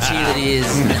 That he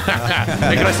is.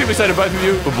 And can I simply say to both of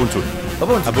you, Ubuntu.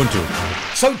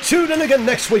 Ubuntu. So tune in again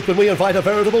next week when we invite a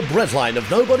veritable breadline of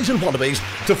nobodies and wannabes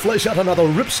to flesh out another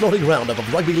rip-snorting roundup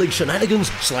of rugby league shenanigans,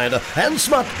 slander and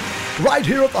smut, right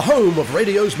here at the home of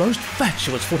radio's most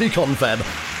fatuous footy confab.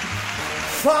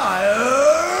 Fire!